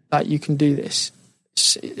 Like, you can do this.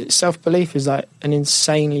 Self-belief is like an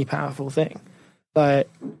insanely powerful thing. Like,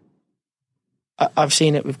 I've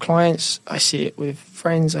seen it with clients, I see it with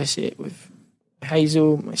friends, I see it with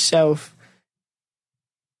Hazel, myself.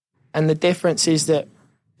 And the difference is that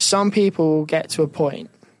some people will get to a point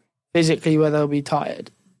physically where they'll be tired.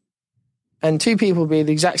 And two people will be at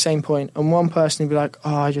the exact same point, and one person will be like,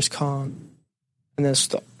 oh, I just can't. And they'll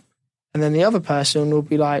stop. And then the other person will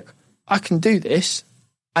be like, I can do this.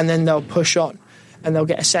 And then they'll push on and they'll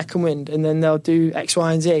get a second wind and then they'll do X,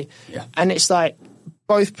 Y, and Z. Yeah. And it's like,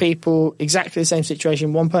 both people, exactly the same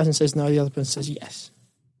situation. One person says no, the other person says yes.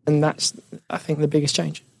 And that's, I think, the biggest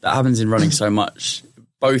change. That happens in running so much,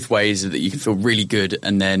 both ways, that you can feel really good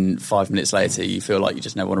and then 5 minutes later you feel like you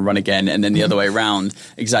just never want to run again. And then the other way around,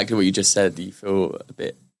 exactly what you just said, you feel a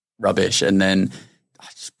bit rubbish and then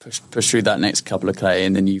just push through that next couple of K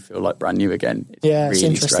and then you feel like brand new again. It's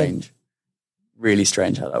really strange. Really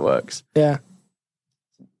strange how that works. Yeah.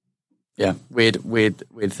 Yeah, weird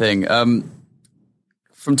thing.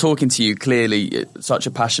 From talking to you, clearly such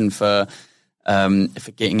a passion for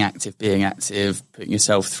getting active, being active, putting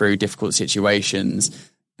yourself through difficult situations.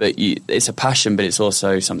 But it's a passion, but it's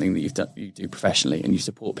also something that you do professionally, and you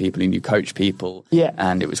support people and you coach people. Yeah.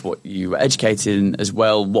 And it was what you were educated in as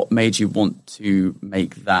well. What made you want to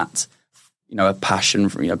make that, a passion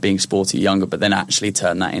from being sporty younger, but then actually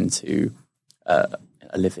turn that into a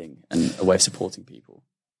living and a way of supporting people?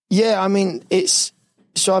 Yeah, I mean,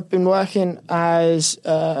 so I've been working as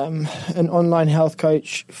an online health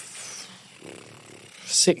coach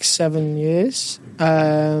 6-7 years.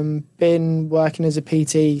 Been working as a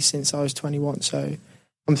PT since I was 21, so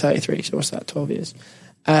I'm 33, so what's that, 12 years.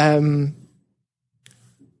 The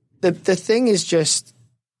thing is just,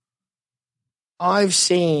 I've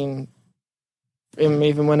seen,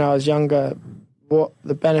 even when I was younger, what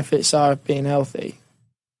the benefits are of being healthy.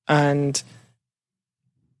 And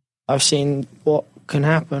I've seen what can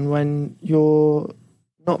happen when you're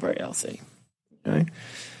not very healthy, you know.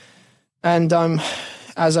 And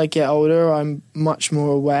as I get older, I'm much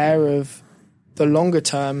more aware of the longer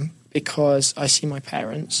term because I see my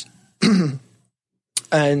parents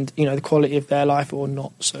and, you know, the quality of their life, or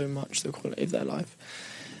not so much the quality of their life.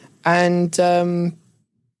 And,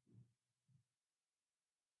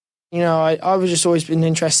 you know, I was just always been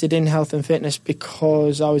interested in health and fitness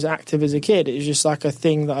because I was active as a kid. It was just like a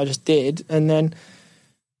thing that I just did. And then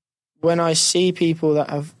when I see people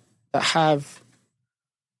that have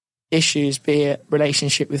issues, be it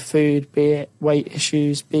relationship with food, be it weight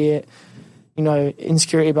issues, be it, you know,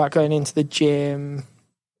 insecurity about going into the gym,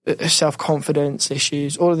 self-confidence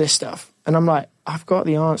issues, all of this stuff. And I'm like, I've got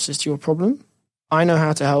the answers to your problem. I know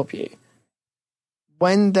how to help you.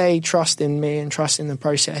 When they trust in me and trust in the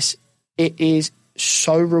process, it is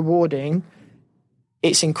so rewarding.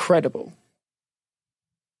 It's incredible.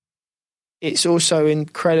 It's also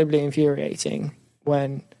incredibly infuriating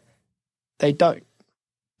when they don't.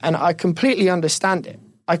 And I completely understand it.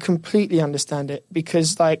 I completely understand it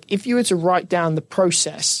because, like, if you were to write down the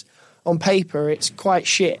process on paper, it's quite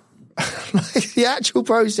shit. Like, the actual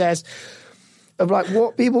process of, like,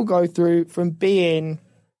 what people go through from being,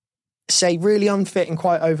 say, really unfit and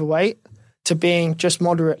quite overweight to being just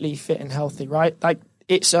moderately fit and healthy, right? Like,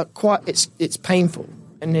 it's painful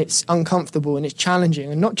and it's uncomfortable and it's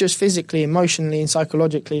challenging, and not just physically, emotionally and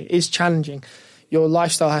psychologically. It is challenging. Your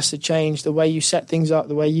lifestyle has to change, the way you set things up,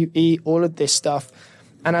 the way you eat, all of this stuff.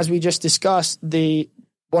 And as we just discussed,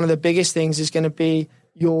 one of the biggest things is going to be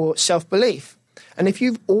your self-belief. And if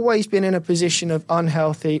you've always been in a position of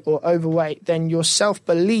unhealthy or overweight, then your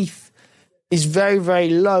self-belief is very, very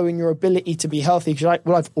low in your ability to be healthy. Because you're like,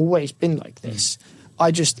 well, I've always been like this.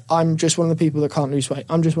 I'm just one of the people that can't lose weight.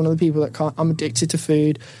 I'm just one of the people that can't. I'm addicted to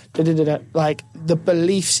food. Like the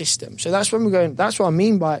belief system. So that's when we're going. That's what I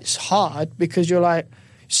mean by it's hard, because you're like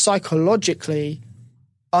psychologically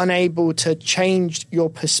unable to change your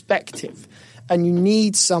perspective, and you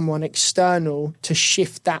need someone external to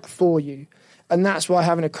shift that for you. And that's why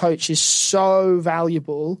having a coach is so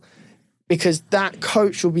valuable, because that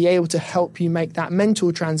coach will be able to help you make that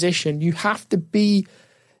mental transition. You have to be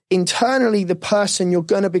internally the person you're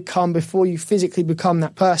going to become before you physically become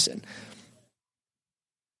that person.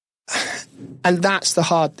 And that's the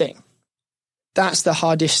hard thing. That's the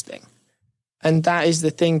hardest thing. And that is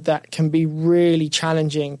the thing that can be really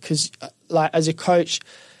challenging, because, like, as a coach,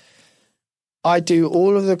 I do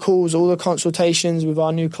all of the calls, all the consultations with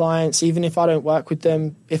our new clients. Even if I don't work with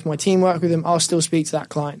them, if my team work with them, I'll still speak to that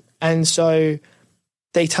client. And so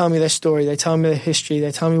they tell me their story, they tell me their history,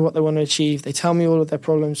 they tell me what they want to achieve, they tell me all of their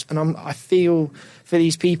problems, and I feel for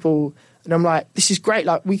these people, and I'm like, this is great.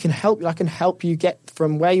 Like, we can help you. I can help you get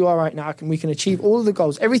from where you are right now. We can achieve all of the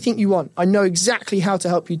goals, everything you want. I know exactly how to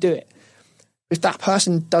help you do it. If that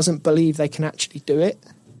person doesn't believe they can actually do it,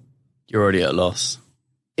 you're already at a loss.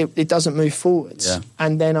 It doesn't move forwards. Yeah.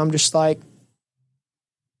 And then I'm just like,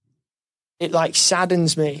 it like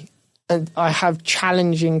saddens me. And I have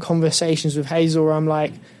challenging conversations with Hazel where I'm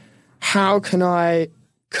like, how can I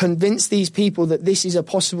convince these people that this is a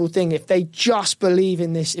possible thing? If they just believe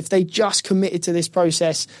in this, if they just committed to this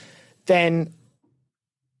process, then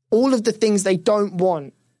all of the things they don't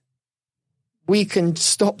want, we can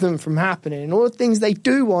stop them from happening. And all the things they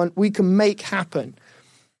do want, we can make happen.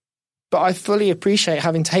 But I fully appreciate,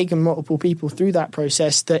 having taken multiple people through that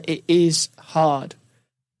process, that it is hard.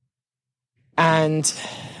 And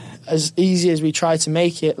as easy as we try to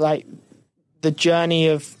make it, like, the journey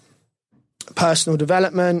of personal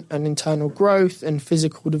development and internal growth and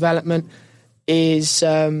physical development is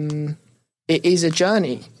it is a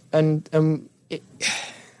journey. And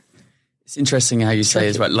it's interesting how you say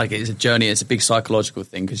as well, like, it's a journey, it's a big psychological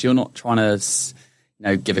thing, because you're not trying to, you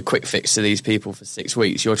know, give a quick fix to these people for 6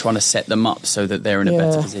 weeks. You're trying to set them up so that they're in a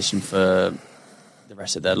better position for the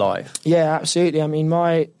rest of their life. Yeah, absolutely. I mean,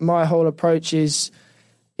 my whole approach is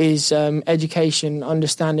education,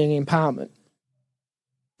 understanding, empowerment.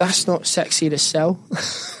 That's not sexy to sell.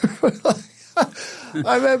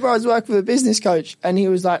 I remember I was working with a business coach, and he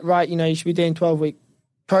was like, right, you know, you should be doing 12-week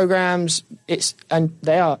programs. And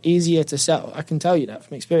they are easier to sell. I can tell you that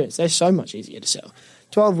from experience. They're so much easier to sell.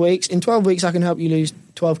 12 weeks. In 12 weeks, I can help you lose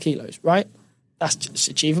 12 kilos, right? It's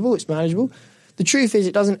achievable. It's manageable. The truth is,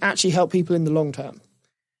 it doesn't actually help people in the long term.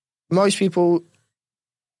 Most people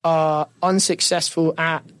are unsuccessful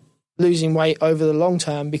at losing weight over the long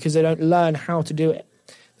term because they don't learn how to do it.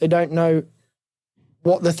 They don't know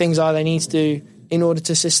what the things are they need to do in order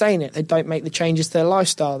to sustain it. They don't make the changes to their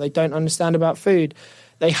lifestyle. They don't understand about food.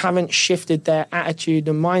 they haven't shifted their attitude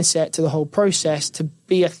and mindset to the whole process to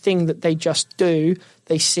be a thing that they just do.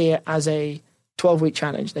 They see it as a 12-week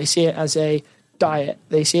challenge. They see it as a diet.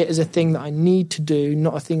 They see it as a thing that I need to do,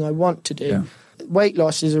 not a thing I want to do. Yeah. Weight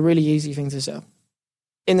loss is a really easy thing to sell.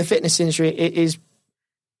 In the fitness industry, it is,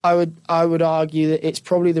 I would argue that it's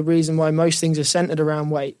probably the reason why most things are centered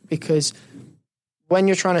around weight, because when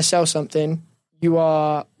you're trying to sell something, you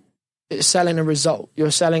are selling a result.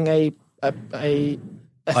 You're selling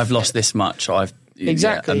I've lost this much.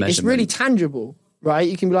 Exactly. Yeah, it's really tangible, right?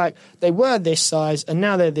 You can be like, they were this size and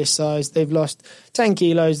now they're this size. They've lost 10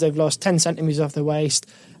 kilos. They've lost 10 centimeters off their waist.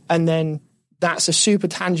 And then that's a super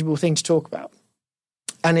tangible thing to talk about.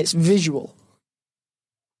 And it's visual.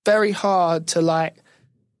 Very hard to like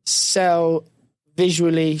sell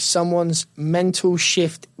visually someone's mental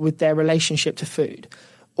shift with their relationship to food,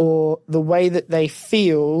 or the way that they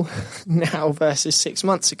feel now versus 6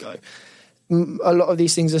 months ago. A lot of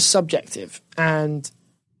these things are subjective and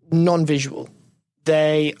non-visual.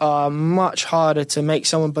 They are much harder to make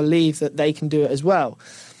someone believe that they can do it as well.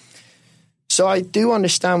 So I do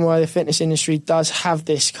understand why the fitness industry does have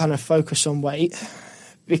this kind of focus on weight,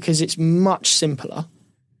 because it's much simpler.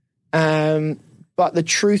 But the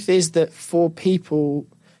truth is that for people,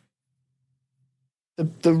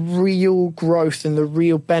 the real growth and the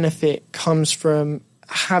real benefit comes from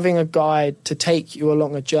having a guide to take you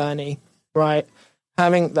along a journey, right?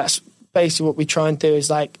 That's basically what we try and do, is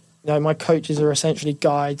like, you know, my coaches are essentially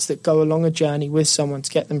guides that go along a journey with someone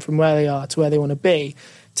to get them from where they are to where they want to be,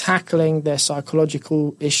 tackling their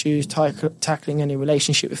psychological issues, tackling any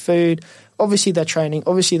relationship with food, obviously their training,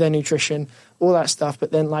 obviously their nutrition, all that stuff,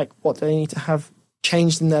 but then like what do they need to have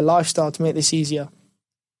changed in their lifestyle to make this easier,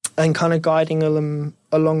 and kind of guiding them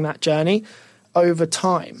along that journey over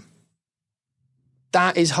time.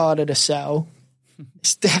 That is harder to sell.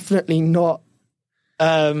 It's definitely not,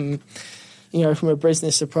 from a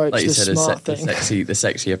business approach, like you the said, smart thing. the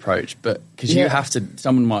sexy approach. But because you have to,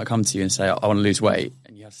 someone might come to you and say, I want to lose weight.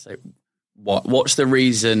 And you have to say, what's the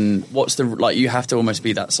reason? You have to almost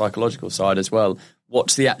be that psychological side as well.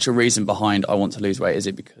 What's the actual reason behind I want to lose weight? Is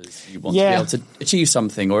it because you want to be able to achieve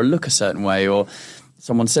something or look a certain way, or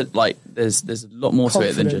someone said, like, there's a lot more to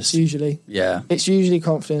it than just... usually. Yeah. It's usually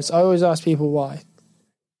confidence. I always ask people why.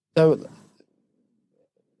 So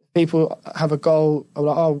people have a goal, I'm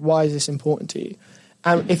like, oh, why is this important to you?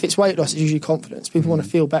 And if it's weight loss, it's usually confidence. People want to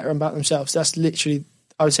feel better about themselves. That's literally,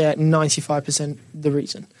 I would say, at 95% the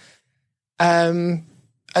reason. And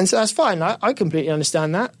so that's fine. I completely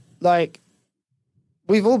understand that. Like,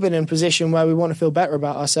 we've all been in a position where we want to feel better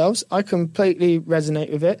about ourselves. I completely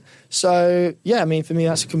resonate with it. So, yeah, I mean, for me,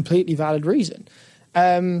 that's a completely valid reason.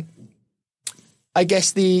 I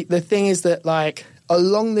guess the thing is that, like,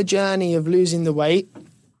 along the journey of losing the weight,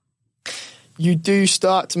 you do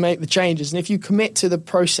start to make the changes. And if you commit to the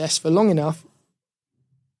process for long enough,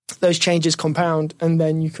 those changes compound, and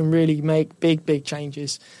then you can really make big, big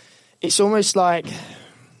changes. It's almost like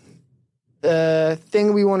the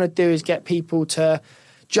thing we want to do is get people to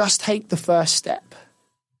just take the first step.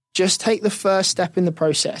 Just take the first step in the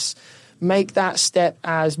process. Make that step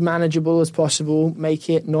as manageable as possible. Make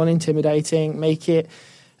it non-intimidating. Make it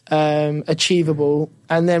achievable.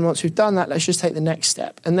 And then once we've done that, let's just take the next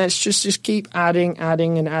step. And let's just keep adding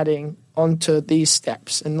onto these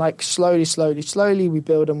steps. And like slowly, we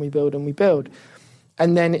build and we build and we build.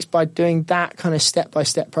 And then it's by doing that kind of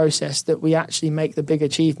step-by-step process that we actually make the big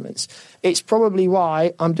achievements. It's probably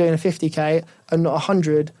why I'm doing a 50K and not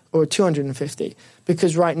 100 or a 250.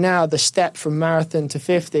 Because right now the step from marathon to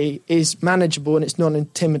 50 is manageable and it's not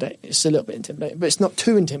intimidating. It's a little bit intimidating, but it's not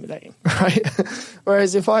too intimidating, right?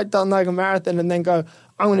 Whereas if I'd done like a marathon and then go,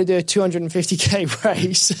 I'm going to do a 250K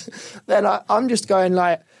race, then I'm just going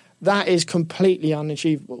like, that is completely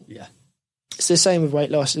unachievable. Yeah. It's the same with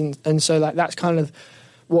weight loss. And so like that's kind of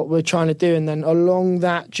what we're trying to do. And then along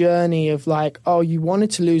that journey of like, oh, you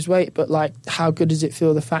wanted to lose weight, but like, how good does it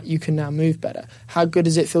feel the fact you can now move better? How good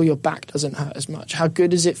does it feel your back doesn't hurt as much? How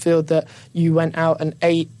good does it feel that you went out and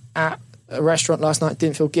ate at a restaurant last night,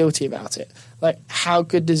 didn't feel guilty about it? Like, how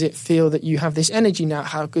good does it feel that you have this energy now?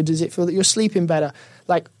 How good does it feel that you're sleeping better?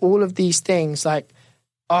 Like all of these things, like,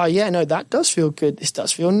 oh, yeah, no, that does feel good. This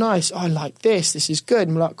does feel nice. Oh, I like this. This is good.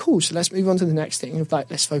 And we're like, cool, so let's move on to the next thing. Of like,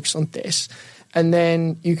 let's focus on this. And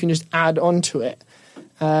then you can just add on to it.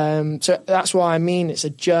 So that's why I mean it's a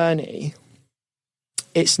journey.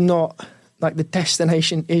 It's not like the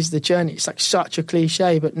destination is the journey. It's like such a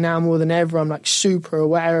cliche, but now more than ever, I'm like super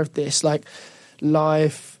aware of this. Like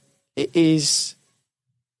life, it is,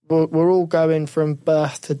 we're all going from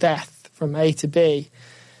birth to death, from A to B.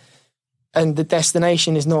 And the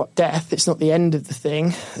destination is not death. It's not the end of the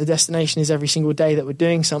thing. The destination is every single day that we're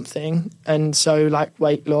doing something. And so like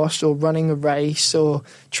weight loss or running a race or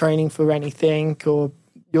training for anything or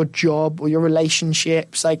your job or your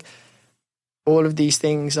relationships, like all of these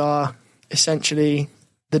things are essentially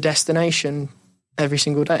the destination every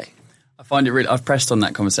single day. I find it really, I've pressed on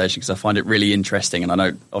that conversation because I find it really interesting. And I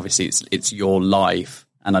know obviously it's your life.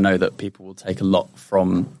 And I know that people will take a lot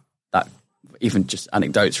from that, even just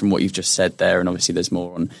anecdotes from what you've just said there, and obviously there's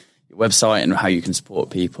more on your website and how you can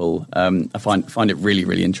support people. I find it really,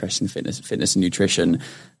 really interesting, fitness and nutrition.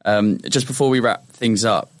 Just before we wrap things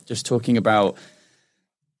up, just talking about,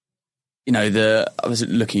 I was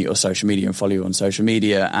looking at your social media and follow you on social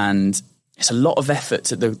media, and it's a lot of effort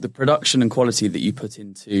to the production and quality that you put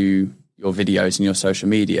into your videos and your social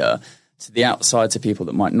media. To the outside, to people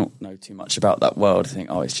that might not know too much about that world,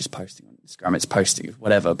 think, oh, it's just posting on Instagram, it's posting,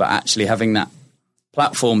 whatever. But actually having that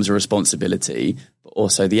platform's a responsibility, but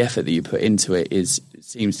also the effort that you put into it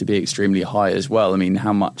seems to be extremely high as well. I mean,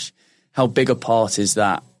 how big a part is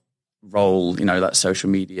that role, that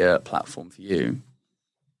social media platform for you?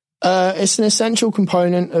 It's an essential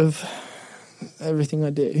component of everything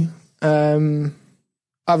I do. I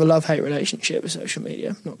have a love-hate relationship with social media,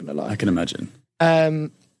 I'm not going to lie. I can imagine.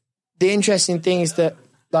 The interesting thing is that,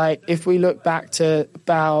 like, if we look back to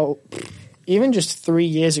about even just 3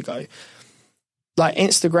 years ago, like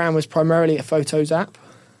Instagram was primarily a photos app.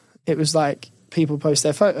 It was like people post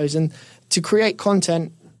their photos, and to create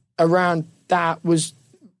content around that was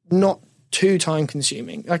not too time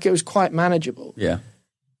consuming. Like, it was quite manageable. Yeah.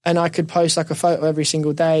 And I could post like a photo every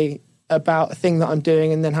single day about a thing that I'm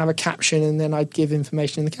doing and then have a caption, and then I'd give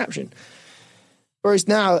information in the caption. Whereas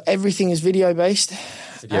now everything is video based.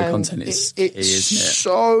 Video content is key, isn't it?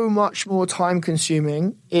 So much more time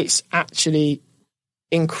consuming. It's actually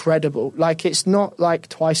incredible. Like, it's not like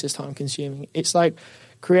twice as time consuming. It's like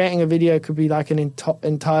creating a video could be like an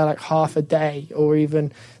entire like half a day or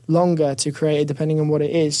even longer to create it, depending on what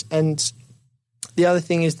it is. And the other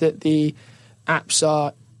thing is that the apps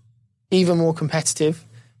are even more competitive.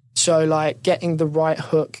 So like getting the right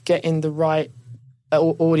hook, getting the right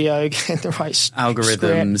audio, getting the right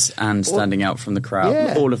algorithms script, and standing out from the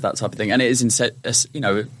crowd, all of that type of thing. And it is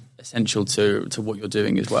essential to what you're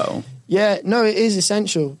doing as well. Yeah, no, it is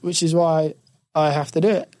essential, which is why I have to do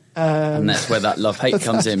it. And that's where that love-hate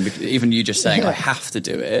comes in. Because even you just saying, I have to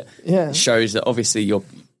do it, shows that obviously you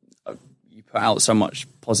put out so much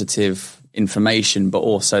positive information, but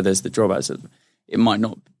also there's the drawbacks that it might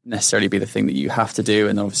not necessarily be the thing that you have to do.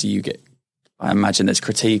 And obviously you get, I imagine there's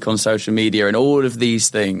critique on social media and all of these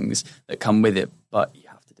things that come with it, but you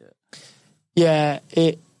have to do it. Yeah,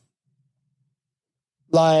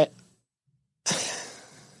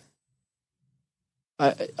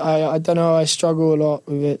 I don't know, I struggle a lot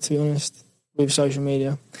with it, to be honest, with social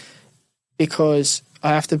media, because I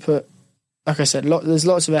have to put, like I said, there's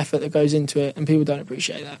lots of effort that goes into it, and people don't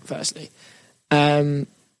appreciate that, firstly.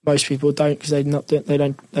 Most people don't, because they don't do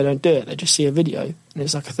it. They just see a video, and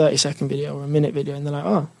it's like a 30-second video or a minute video, and they're like,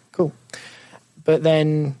 oh, cool. But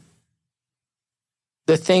then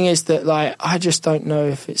the thing is that, like, I just don't know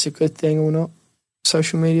if it's a good thing or not,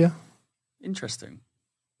 social media. Interesting.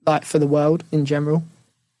 Like, for the world in general.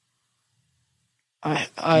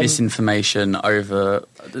 Misinformation over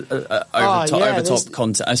top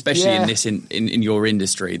content, especially in your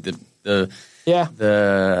industry. The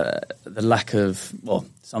lack of, well,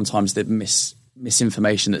 sometimes the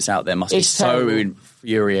misinformation that's out there must be so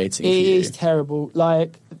infuriating. It is terrible.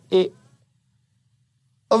 Like, it.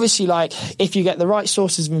 Obviously, like, if you get the right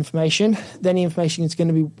sources of information, then the information is going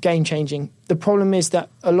to be game-changing. The problem is that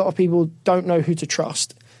a lot of people don't know who to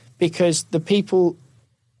trust, because the people,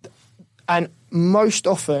 and most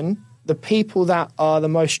often, the people that are the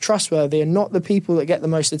most trustworthy are not the people that get the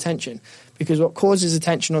most attention, because what causes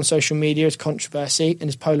attention on social media is controversy and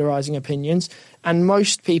is polarizing opinions. And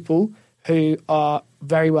most people who are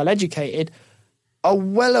very well educated are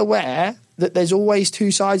well aware that there's always two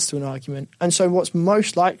sides to an argument. And so what's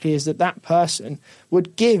most likely is that person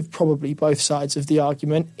would give probably both sides of the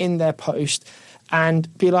argument in their post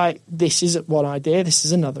and be like, this is one idea, this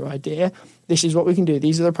is another idea, this is what we can do,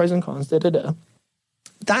 these are the pros and cons, da-da-da.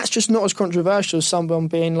 That's just not as controversial as someone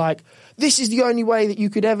being like, this is the only way that you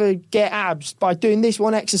could ever get abs, by doing this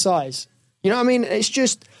one exercise. You know what I mean? It's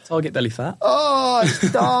just... target belly fat. Oh,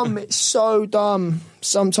 it's dumb. It's so dumb.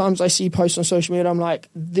 Sometimes I see posts on social media and I'm like,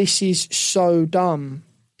 this is so dumb.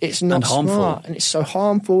 It's not smart. And it's so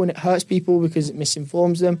harmful, and it hurts people because it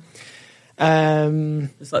misinforms them.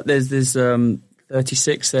 It's like there's this 36,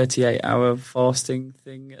 38-hour fasting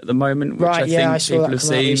thing at the moment, which I think I saw people that have come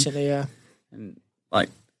out seen. recently, yeah. And like,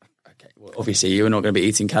 okay, obviously you're not going to be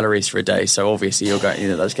eating calories for a day, so obviously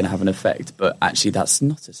that's going to have an effect. But actually, that's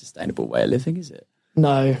not a sustainable way of living, is it?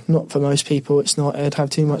 No, not for most people. It's not. It'd have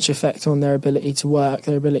too much effect on their ability to work,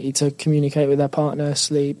 their ability to communicate with their partner,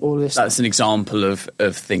 sleep, all this. That's an example of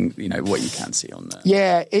thing, what you can see on there.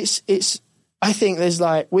 Yeah, it's. I think there's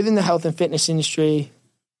within the health and fitness industry,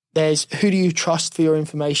 there's who do you trust for your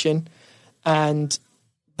information, and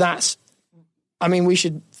that's. I mean, we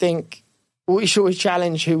should always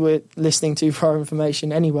challenge who we're listening to for our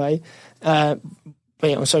information anyway, be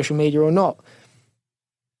it on social media or not.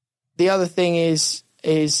 The other thing is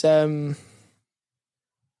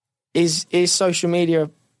social media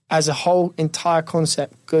as a whole entire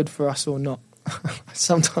concept good for us or not?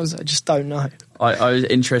 Sometimes I just don't know. I was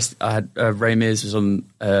interested. I had Ray Mears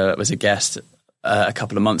was a guest a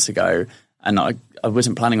couple of months ago, and I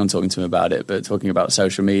wasn't planning on talking to him about it, but talking about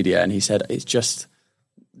social media, and he said it's just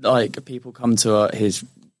like people come to his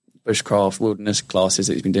bushcraft wilderness classes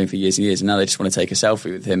that he's been doing for years and years, and now they just want to take a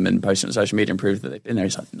selfie with him and post it on social media and prove that they've been there.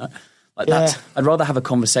 He's like, no, that. I'd rather have a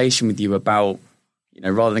conversation with you about,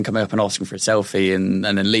 rather than coming up and asking for a selfie and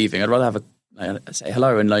then leaving. I'd rather say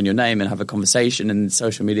hello and learn your name and have a conversation. And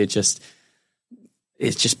social media it's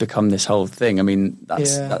just become this whole thing. I mean,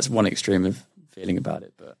 that's one extreme of feeling about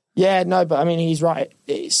it, but but I mean, he's right.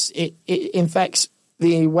 It infects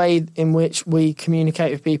the way in which we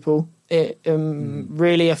communicate with people. It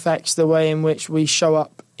really affects the way in which we show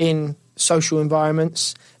up in social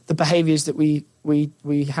environments, the behaviours that we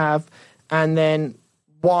have, and then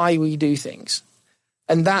why we do things.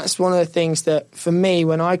 And that's one of the things that, for me,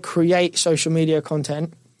 when I create social media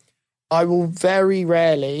content, I will very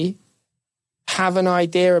rarely have an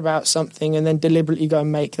idea about something and then deliberately go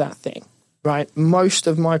and make that thing, right? Most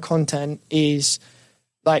of my content is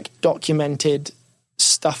documented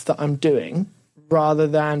stuff that I'm doing, rather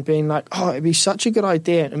than being it'd be such a good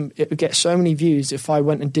idea and it would get so many views if I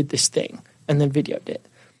went and did this thing and then videoed it.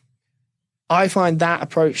 I find that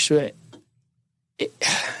approach to it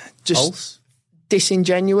just false,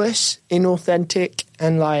 disingenuous, inauthentic,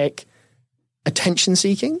 and attention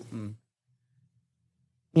seeking.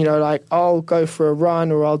 I'll go for a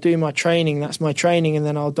run or I'll do my training, that's my training, and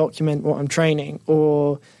then I'll document what I'm training.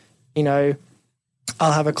 Or,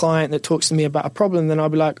 I'll have a client that talks to me about a problem, then I'll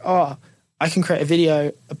be like, I can create a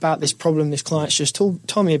video about this problem this client's just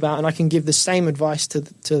told me about, and I can give the same advice to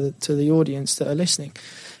the audience that are listening.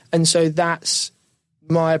 And so that's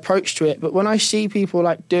my approach to it. But when I see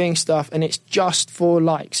people doing stuff and it's just for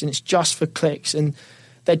likes and it's just for clicks and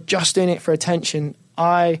they're just doing it for attention,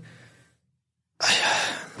 I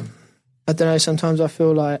don't know, sometimes I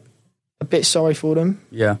feel a bit sorry for them.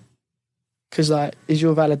 Yeah. Because is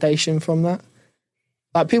your validation from that?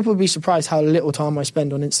 People would be surprised how little time I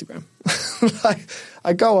spend on Instagram.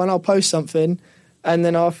 I go on, I'll post something, and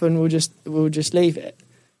then often we'll just leave it.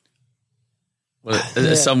 Well,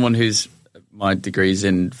 as someone who's my degree's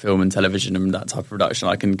in film and television and that type of production,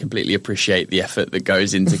 I can completely appreciate the effort that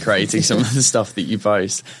goes into creating some of the stuff that you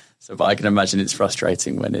post. So, but I can imagine it's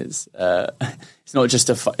frustrating when it's not just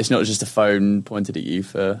a phone pointed at you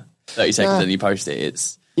for 30 seconds and you post it.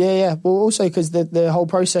 It's yeah. Well, also because the whole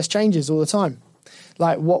process changes all the time.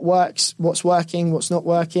 What works, what's working, what's not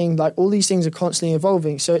working. All these things are constantly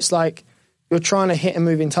evolving. So it's you're trying to hit a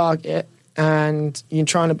moving target and you're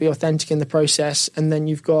trying to be authentic in the process. And then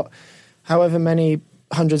you've got however many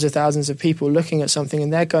hundreds of thousands of people looking at something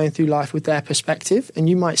and they're going through life with their perspective. And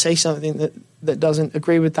you might say something that doesn't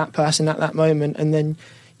agree with that person at that moment. And then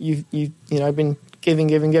you've been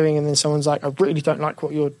giving. And then someone's like, I really don't like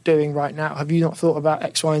what you're doing right now. Have you not thought about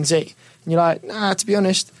X, Y, and Z? And you're like, nah, to be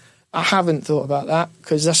honest, I haven't thought about that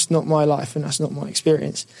because that's not my life and that's not my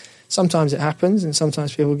experience. Sometimes it happens and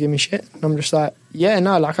sometimes people give me shit and I'm just like, yeah,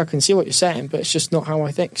 no, I can see what you're saying, but it's just not how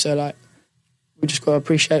I think. So we just got to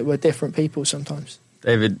appreciate we're different people sometimes.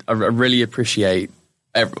 David, I really appreciate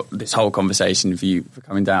this whole conversation for you for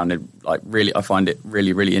coming down. And really, I find it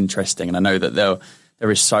really, really interesting. And I know that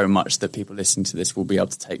there is so much that people listening to this will be able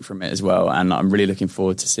to take from it as well. And I'm really looking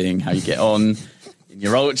forward to seeing how you get on in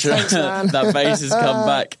your ultra. Thanks, that base has come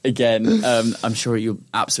back again. I'm sure you'll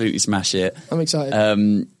absolutely smash it. I'm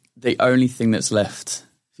excited. The only thing that's left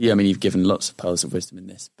for you, I mean, you've given lots of pearls of wisdom in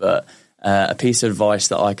this, but a piece of advice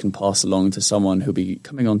that I can pass along to someone who'll be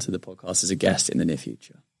coming onto the podcast as a guest in the near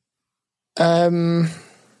future.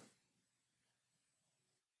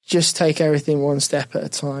 Just take everything one step at a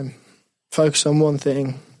time. Focus on one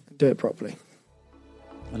thing and do it properly.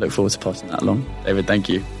 I look forward to passing that along. David, thank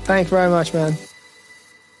you. Thank you very much, man.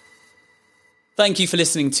 Thank you for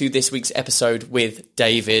listening to this week's episode with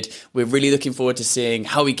David. We're really looking forward to seeing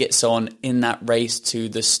how he gets on in that race to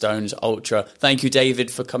the Stones Ultra. Thank you, David,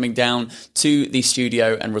 for coming down to the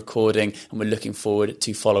studio and recording, and we're looking forward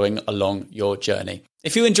to following along your journey.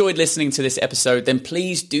 If you enjoyed listening to this episode, then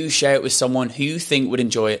please do share it with someone who you think would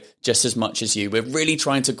enjoy it just as much as you. We're really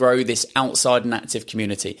trying to grow this outside and active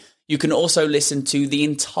community. You can also listen to the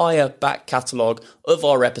entire back catalogue of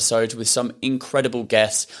our episodes with some incredible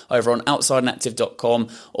guests over on outsideandactive.com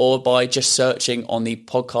or by just searching on the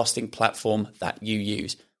podcasting platform that you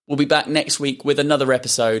use. We'll be back next week with another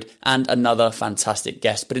episode and another fantastic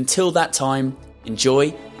guest. But until that time,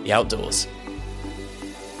 enjoy the outdoors.